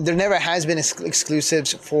there never has been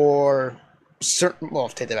exclusives for certain. Well,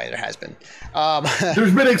 take that back, there has been.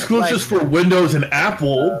 There's been exclusives for Windows and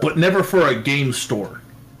Apple, but never for a game store.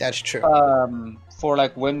 That's true. For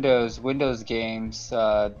like Windows games,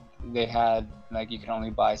 they had like you can only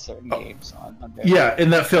buy certain games on there. Yeah,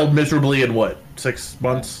 and that failed miserably in what, 6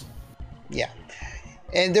 months? Yeah.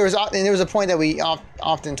 And there was a point that we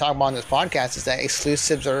often talk about on this podcast, is that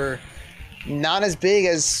exclusives are not as big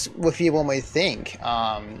as what people may think,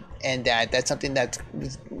 and that's something that's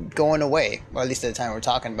going away, or at least at the time we're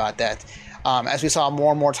talking about that, as we saw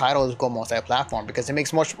more and more titles go multi-platform, because it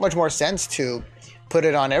makes much more sense to put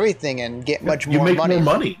it on everything and get much more money. You make more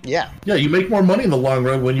money. Yeah. Yeah, you make more money in the long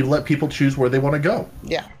run when you let people choose where they want to go.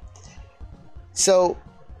 Yeah. So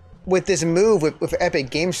with this move with Epic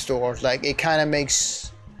Game Store, like it kind of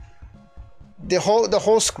makes the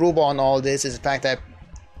whole screwball on all this is the fact that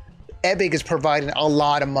Epic is providing a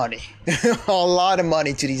lot of money, a lot of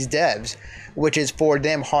money to these devs, which is for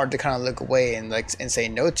them hard to kind of look away and say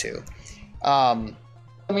no to. I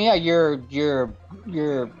mean, yeah, you're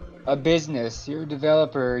a business, you're a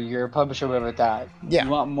developer, you're a publisher, whatever like that. Yeah.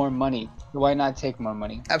 You want more money. Why not take more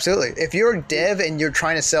money? Absolutely. If you're a dev and you're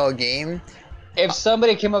trying to sell a game, if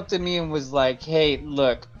somebody came up to me and was like, hey,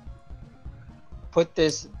 look, put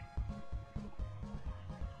this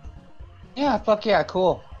Yeah, fuck yeah,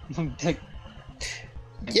 cool.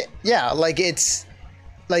 Yeah, like it's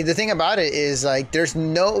like the thing about it is like there's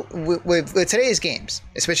no with today's games,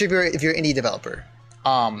 especially if you're an indie developer.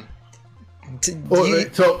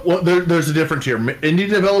 There's a difference here. Indie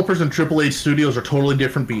developers and AAA studios are totally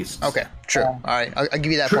different beasts. Okay, true. All right, I'll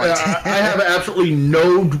give you that point. I have absolutely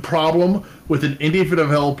no problem with an indie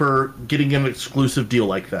developer getting an exclusive deal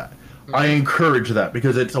like that. I encourage that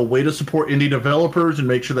because it's a way to support indie developers and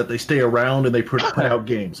make sure that they stay around and they put out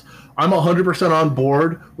games. I'm 100% on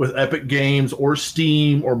board with Epic Games or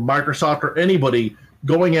Steam or Microsoft or anybody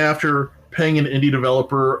going after paying an indie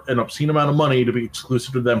developer an obscene amount of money to be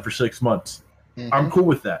exclusive to them for 6 months. I'm cool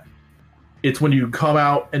with that. It's when you come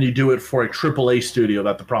out and you do it for a AAA studio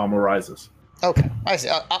that the problem arises. Okay, I see.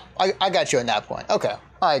 I got you on that point. Okay,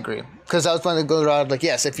 I agree. Because I was going to go around like,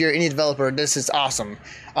 yes, if you're any developer, this is awesome.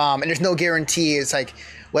 And there's no guarantee. It's like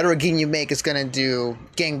whatever game you make is going to do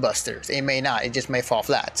gangbusters. It may not. It just may fall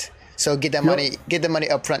flat. So get that money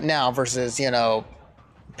up front now versus,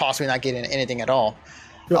 possibly not getting anything at all.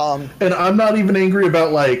 And I'm not even angry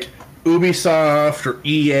about like Ubisoft or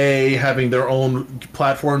EA having their own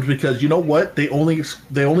platforms because you know what? They only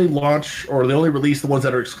launch or they only release the ones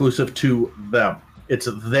that are exclusive to them. It's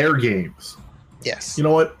their games. Yes. You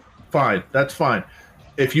know what? Fine. That's fine.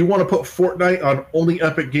 If you want to put Fortnite on only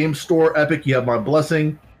Epic Games Store, Epic, you have my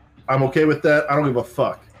blessing. I'm okay with that. I don't give a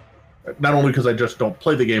fuck. Not only because I just don't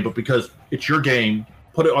play the game, but because it's your game.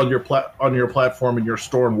 Put it on your platform in your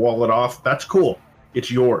store and wall it off. That's cool. It's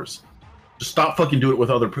yours. Just stop fucking doing it with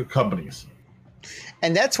other companies.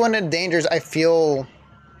 And that's one of the dangers I feel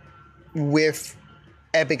with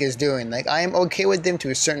Epic is doing. Like, I am okay with them to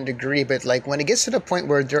a certain degree, but like when it gets to the point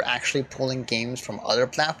where they're actually pulling games from other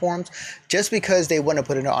platforms just because they want to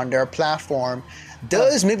put it on their platform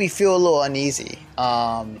does maybe feel a little uneasy.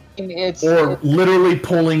 Or literally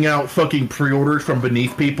pulling out fucking pre-orders from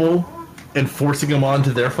beneath people and forcing them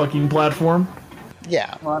onto their fucking platform.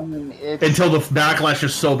 Yeah. Well, I mean, until the backlash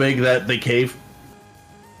is so big that they cave.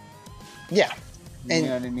 Yeah. You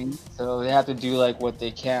know what I mean? So they have to do like what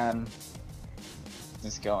they can.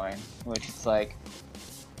 Just going, which it's like,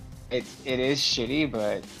 it is shitty,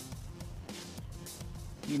 but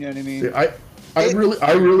you know what I mean.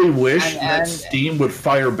 I really wish that Steam would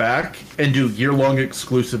fire back and do year-long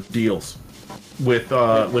exclusive deals with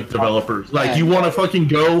developers. Like, you want to fucking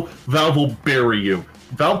go, Valve will bury you.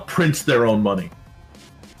 Valve prints their own money.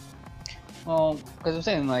 Well, because I'm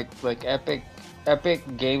saying like Epic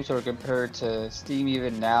Games Store compared to Steam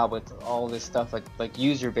even now with all this stuff like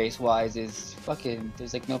user base wise is fucking,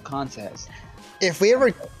 there's like no contest. If we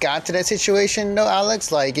ever got to that situation though,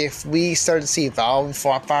 Alex, like if we started to see Valve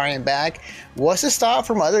firing back, what's to stop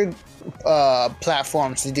from other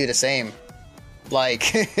platforms to do the same?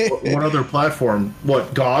 Like what other platform?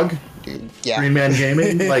 What, GOG? Yeah. Green Man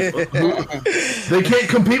Gaming? Like, they can't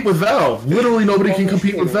compete with Valve. Literally nobody can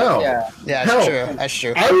compete with Valve. Yeah, that's true. That's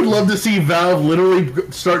true. I would love to see Valve literally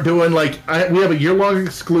start doing like, we have a year-long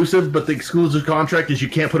exclusive, but the exclusive contract is you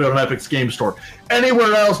can't put it on Epic's Game Store.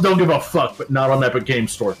 Anywhere else, don't give a fuck, but not on Epic Game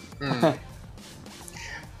Store. Yeah.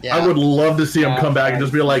 I would love to see them come back and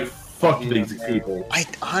just be like, fuck these people.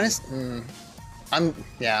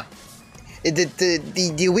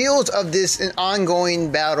 The wheels of this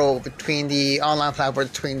ongoing battle between the online platform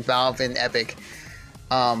between Valve and Epic,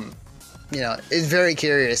 is very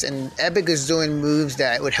curious. And Epic is doing moves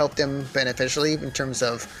that would help them beneficially in terms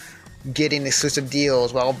of getting exclusive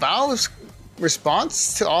deals, while Valve's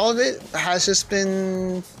response to all of it has just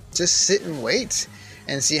been just sit and wait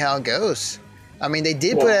and see how it goes. I mean, they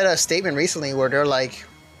did put out a statement recently where they're like,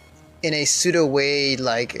 in a pseudo way,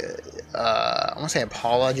 like, I won't say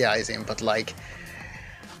apologizing, but like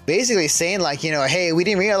basically saying like, hey, we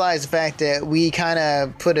didn't realize the fact that we kind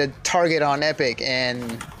of put a target on Epic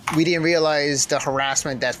and we didn't realize the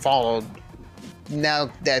harassment that followed. Now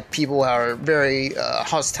that people are very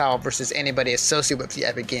hostile versus anybody associated with the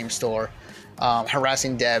Epic Game Store,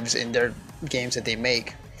 harassing devs in their games that they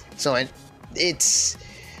make. So it's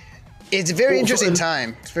a very interesting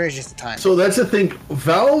time. It's a very interesting time. So that's the thing.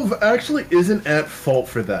 Valve actually isn't at fault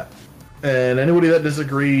for that. And anybody that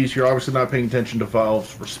disagrees, you're obviously not paying attention to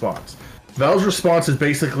Valve's response. Valve's response has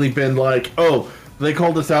basically been like, oh, they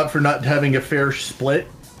called us out for not having a fair split.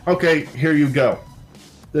 Okay, here you go.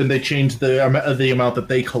 Then they changed the amount that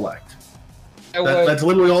they collect. That's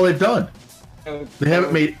literally all they've done. They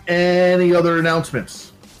haven't made any other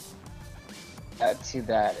announcements.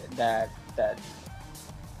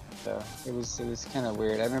 So it was kind of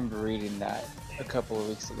weird. I remember reading that a couple of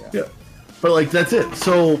weeks ago. Yeah, but like that's it.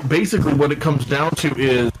 So basically, what it comes down to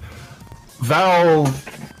is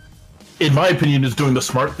Valve, in my opinion, is doing the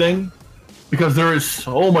smart thing because there is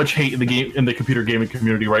so much hate in the computer gaming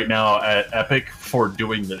community right now at Epic for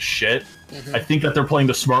doing this shit. I think that they're playing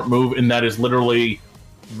the smart move, and that is literally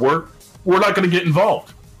we're not going to get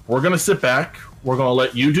involved. We're going to sit back. We're going to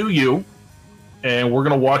let you do you, and we're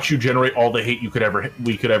going to watch you generate all the hate we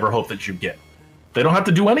could ever hope that you get. They don't have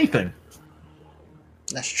to do anything.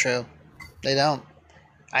 That's true. They don't.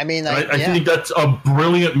 I mean, I think that's a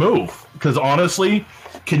brilliant move, because honestly,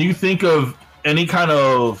 can you think of any kind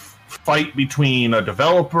of fight between a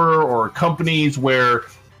developer or companies where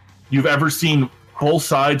you've ever seen both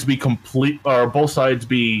sides be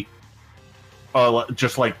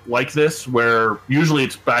just like this, where usually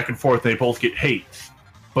it's back and forth and they both get hate,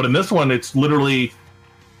 but in this one it's literally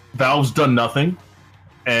Valve's done nothing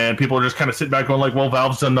and people are just kind of sitting back going like, well,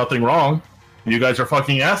 Valve's done nothing wrong, you guys are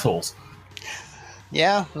fucking assholes.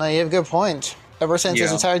 Yeah, no, you have a good point. Ever since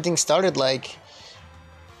this entire thing started, like,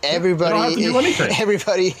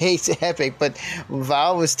 everybody hates Epic, but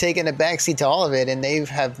Valve was taking a backseat to all of it, and they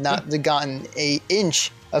have not gotten an inch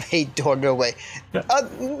of hate toward their way.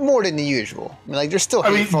 More than the usual. I mean, like, there's still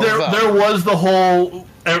hate for Valve. There was the whole...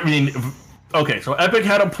 I mean, okay, so Epic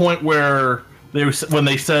had a point where when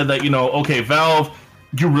they said that, okay, Valve,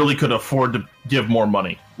 you really could afford to give more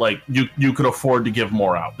money. Like, you could afford to give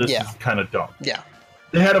more out. This is kind of dumb. Yeah.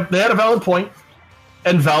 They had a valid point,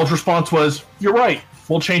 and Valve's response was, "You're right.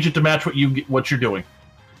 We'll change it to match what you're doing."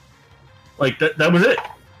 Like that was it.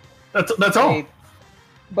 That's all.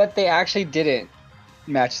 But they actually didn't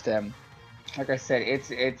match them. Like I said,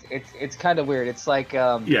 it's kind of weird. It's like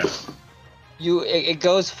it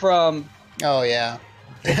goes from. Oh yeah.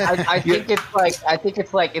 I think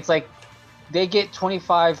it's like they get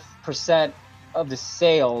 25% of the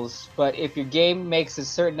sales, but if your game makes a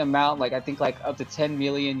certain amount, like I think like up to 10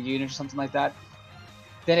 million units or something like that,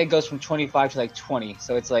 then it goes from 25 to like 20.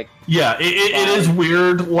 So it's like it is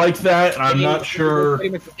weird like that. I'm not sure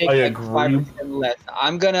I agree. Less.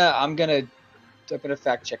 I'm gonna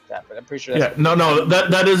fact check that, but I'm pretty sure.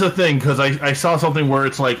 That is a thing, because I saw something where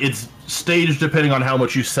it's like it's staged depending on how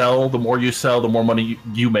much you sell. The more you sell, the more money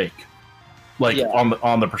you make,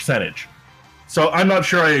 on the percentage. So I'm not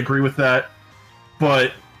sure I agree with that.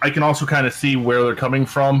 But I can also kind of see where they're coming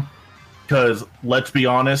from, because let's be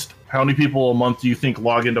honest, how many people a month do you think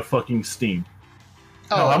log into fucking Steam?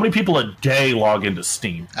 Oh. No, how many people a day log into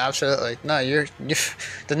Steam? Absolutely. No,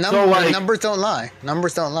 the numbers don't lie.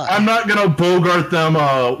 Numbers don't lie. I'm not gonna bogart them.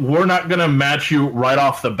 We're not gonna match you right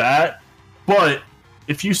off the bat. But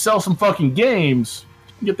if you sell some fucking games,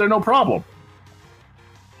 you can get there no problem.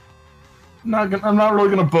 I'm not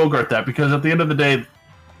really gonna bogart that, because at the end of the day,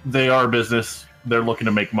 they are a business. They're looking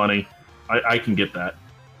to make money. I can get that.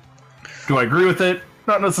 Do I agree with it?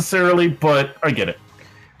 Not necessarily, but I get it.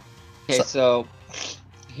 Okay, so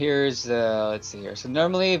here's let's see here. So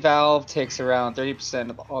normally Valve takes around 30%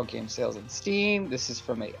 of all game sales on Steam. This is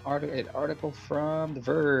from an article from The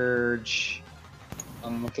Verge.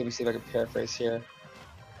 Okay, let me see if I can paraphrase here.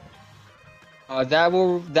 That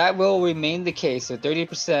will remain the case. So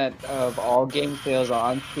 30% of all game sales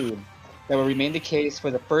are on Steam. That will remain the case for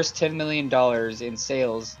the first $10 million in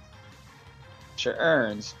sales, which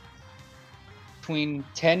earns between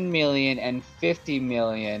 10 million and 50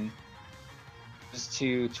 million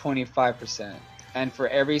to 25%. And for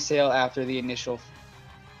every sale after the initial,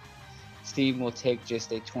 Steam will take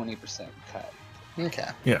just a 20% cut. Okay.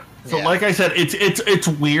 Yeah. So like I said, it's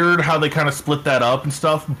weird how they kind of split that up and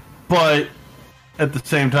stuff, but at the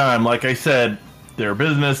same time, like I said, they're a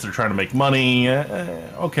business, they're trying to make money.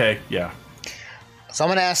 Okay, yeah. So I'm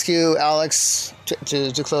going to ask you, Alex,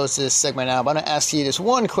 to close this segment out. I'm going to ask you this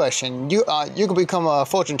one question. You can become a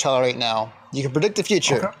fortune teller right now. You can predict the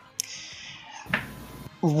future.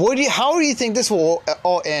 Okay. How do you think this will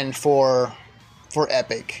all end for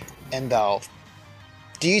Epic and Valve?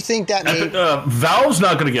 Do you think that Valve's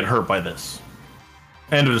not going to get hurt by this?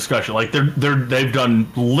 End of discussion. Like they've done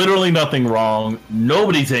literally nothing wrong.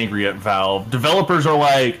 Nobody's angry at Valve. Developers are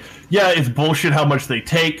like, yeah, it's bullshit how much they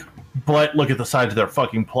take, but look at the size of their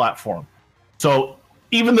fucking platform. So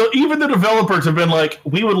even the developers have been like,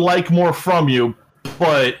 we would like more from you,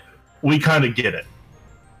 but we kind of get it.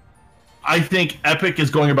 I think Epic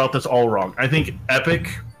is going about this all wrong. I think Epic,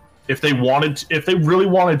 if they really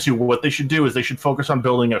wanted to, what they should do is they should focus on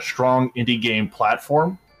building a strong indie game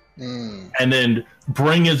platform, and then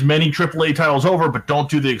bring as many AAA titles over, but don't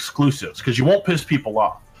do the exclusives, because you won't piss people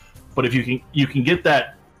off. But if you can get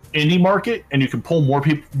that indie market and you can pull more of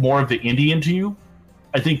the indie into you,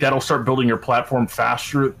 I think that'll start building your platform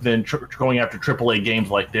faster than going after AAA games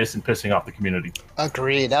like this and pissing off the community.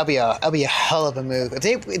 Agreed. That'll be a hell of a move. If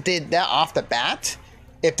they did that off the bat,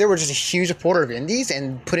 if they were just a huge supporter of indies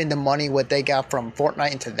and putting the money what they got from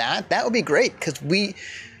Fortnite into that would be great. Because we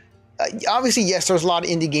obviously, yes, there's a lot of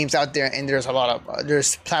indie games out there, and there's a lot of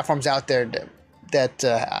there's platforms out there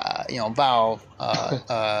that you know, Valve,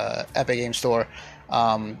 Epic Game Store,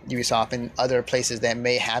 Ubisoft, and other places that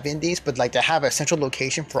may have indies, but like to have a central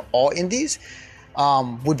location for all indies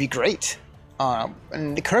would be great.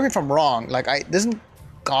 And correct me if I'm wrong, like doesn't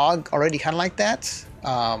GOG already kind of like that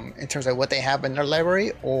in terms of what they have in their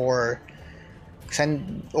library, or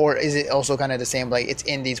is it also kind of the same, like it's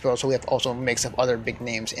indies but also we have also a mix of other big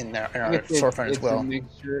names in our storefront as well?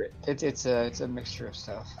 It's a mixture of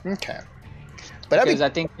stuff. Okay, but because I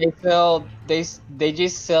think they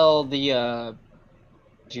just sell the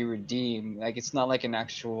to redeem, like it's not like an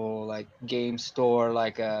actual like game store,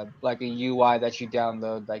 like a UI that you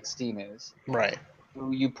download like Steam is. Right.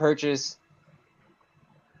 You purchase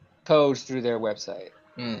codes through their website.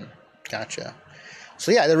 Gotcha.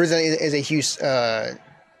 So yeah, there is a huge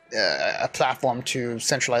a platform to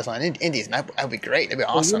centralize on indies, and that would be great. That'd be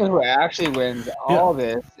awesome. You know who actually wins all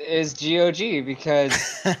this is GOG,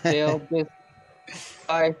 because they'll just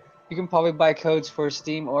buy. You can probably buy codes for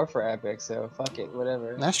Steam or for Epic, so fuck it,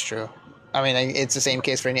 whatever. That's true. I mean, it's the same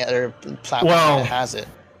case for any other platform that has it.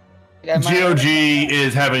 Yeah, GOG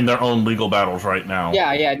is having their own legal battles right now.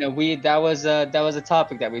 Yeah, no, that was a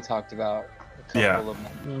topic that we talked about a couple of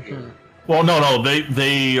months ago. Well, no,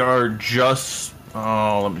 they are just.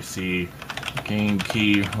 Oh, let me see. Game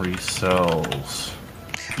Key resells.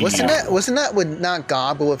 Wasn't that with not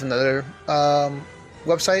GOG, but with another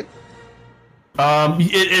website? But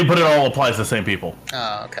it all applies to the same people.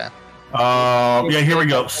 Oh, okay. Yeah, here we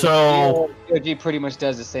go. So GOG pretty much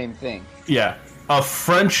does the same thing. Yeah, a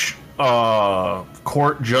French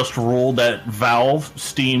court just ruled that Valve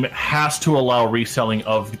Steam has to allow reselling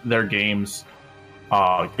of their games,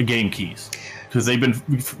 game keys, because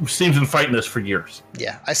Steam's been fighting this for years.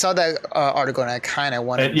 Yeah, I saw that article and I kind of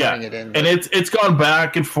wanted to bring it in. And it's gone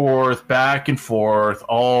back and forth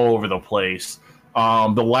all over the place.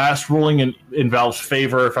 The last ruling in Valve's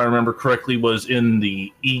favor, if I remember correctly, was in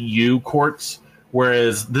the EU courts,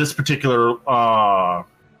 whereas this particular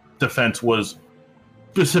defense was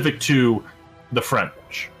specific to the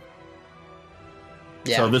French.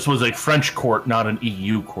 Yeah. So this was a French court, not an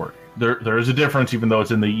EU court. There is a difference, even though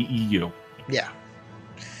it's in the EU. Yeah.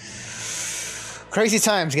 Crazy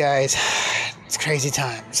times, guys. It's crazy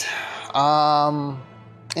times.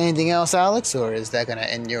 Anything else, Alex, or is that gonna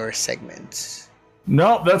end your segment?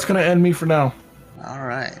 No, that's going to end me for now. All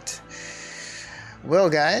right.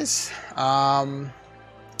 Well, guys,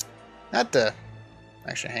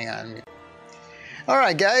 actually, hang on. All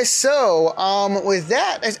right, guys. So, with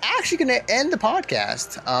that, it's actually going to end the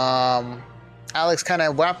podcast. Alex kind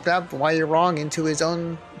of wrapped up Why You're Wrong into his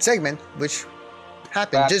own segment, which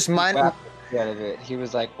happened. Just mine. Out of it. He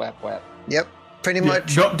was like, whap, whap. Yep. Pretty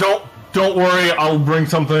much. Don't worry. I'll bring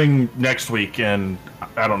something next week and,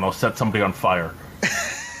 I don't know, set somebody on fire.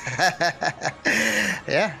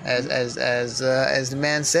 Yeah, as the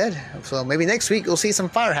man said. So maybe next week you'll see some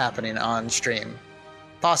fire happening on stream,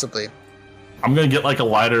 possibly. I'm gonna get like a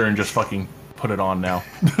lighter and just fucking put it on now.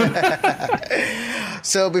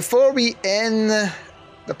 So before we end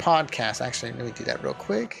the podcast, actually, let me do that real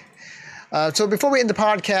quick. So before we end the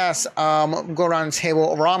podcast, go around the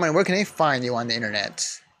table. Ramen, where can they find you on the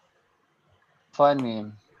internet? Find me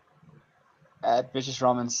at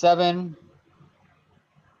ViciousRamen7.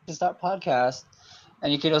 Podcast,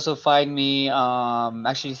 and you can also find me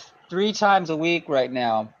actually 3 times a week right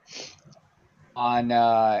now on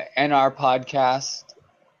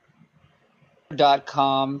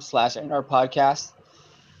nrpodcast.com/nrpodcast.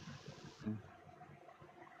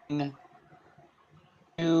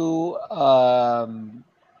 To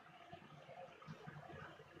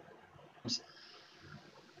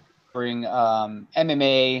bring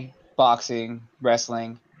MMA, boxing,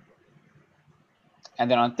 wrestling. And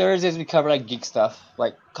then on Thursdays, we cover like geek stuff,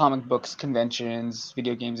 like comic books, conventions,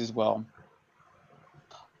 video games as well.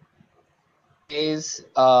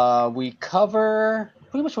 We cover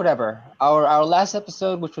pretty much whatever. Our last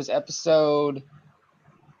episode, which was episode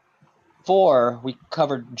 4, we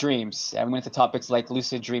covered dreams, and we went to topics like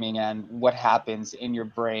lucid dreaming and what happens in your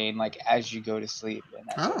brain like as you go to sleep. And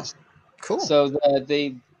that sort of stuff. Cool. So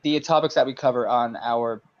the topics that we cover on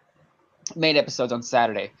our main episodes on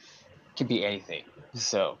Saturday can be anything.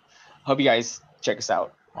 So, hope you guys check us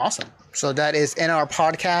out. Awesome. So that is NR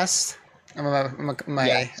Podcast.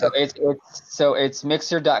 It's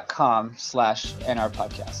mixer.com/NR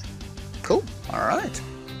Podcast. Cool. All right.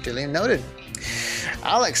 Duly noted.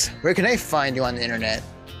 Alex, where can I find you on the internet?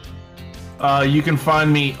 You can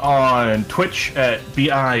find me on Twitch at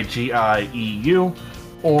BIGIEU,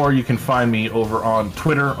 or you can find me over on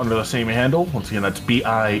Twitter under the same handle. Once again, that's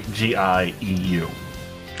BIGIEU.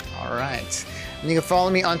 All right. And you can follow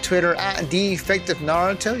me on Twitter at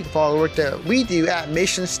TheEffectiveNaruto. You can follow the work that we do at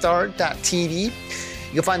MissionStar.tv. You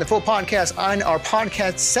can find the full podcast on our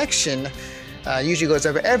podcast section. Usually goes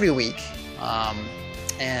over every week.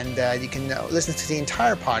 And you can listen to the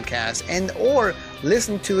entire podcast and or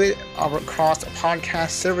listen to it across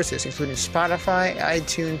podcast services, including Spotify,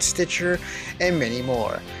 iTunes, Stitcher, and many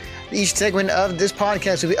more. Each segment of this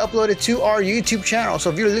podcast will be uploaded to our YouTube channel.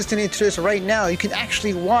 So if you're listening to this right now, you can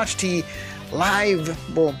actually watch the live,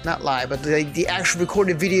 well, not live, but the actual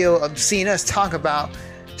recorded video of seeing us talk about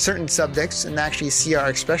certain subjects and actually see our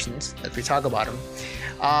expressions as we talk about them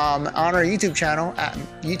on our YouTube channel at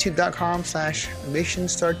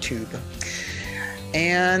youtube.com/MissionStarTube.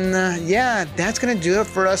 And yeah, that's gonna do it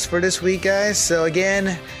for us for this week, guys. So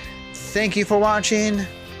again, thank you for watching,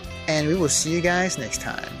 and we will see you guys next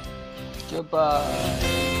time.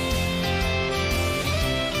 Goodbye.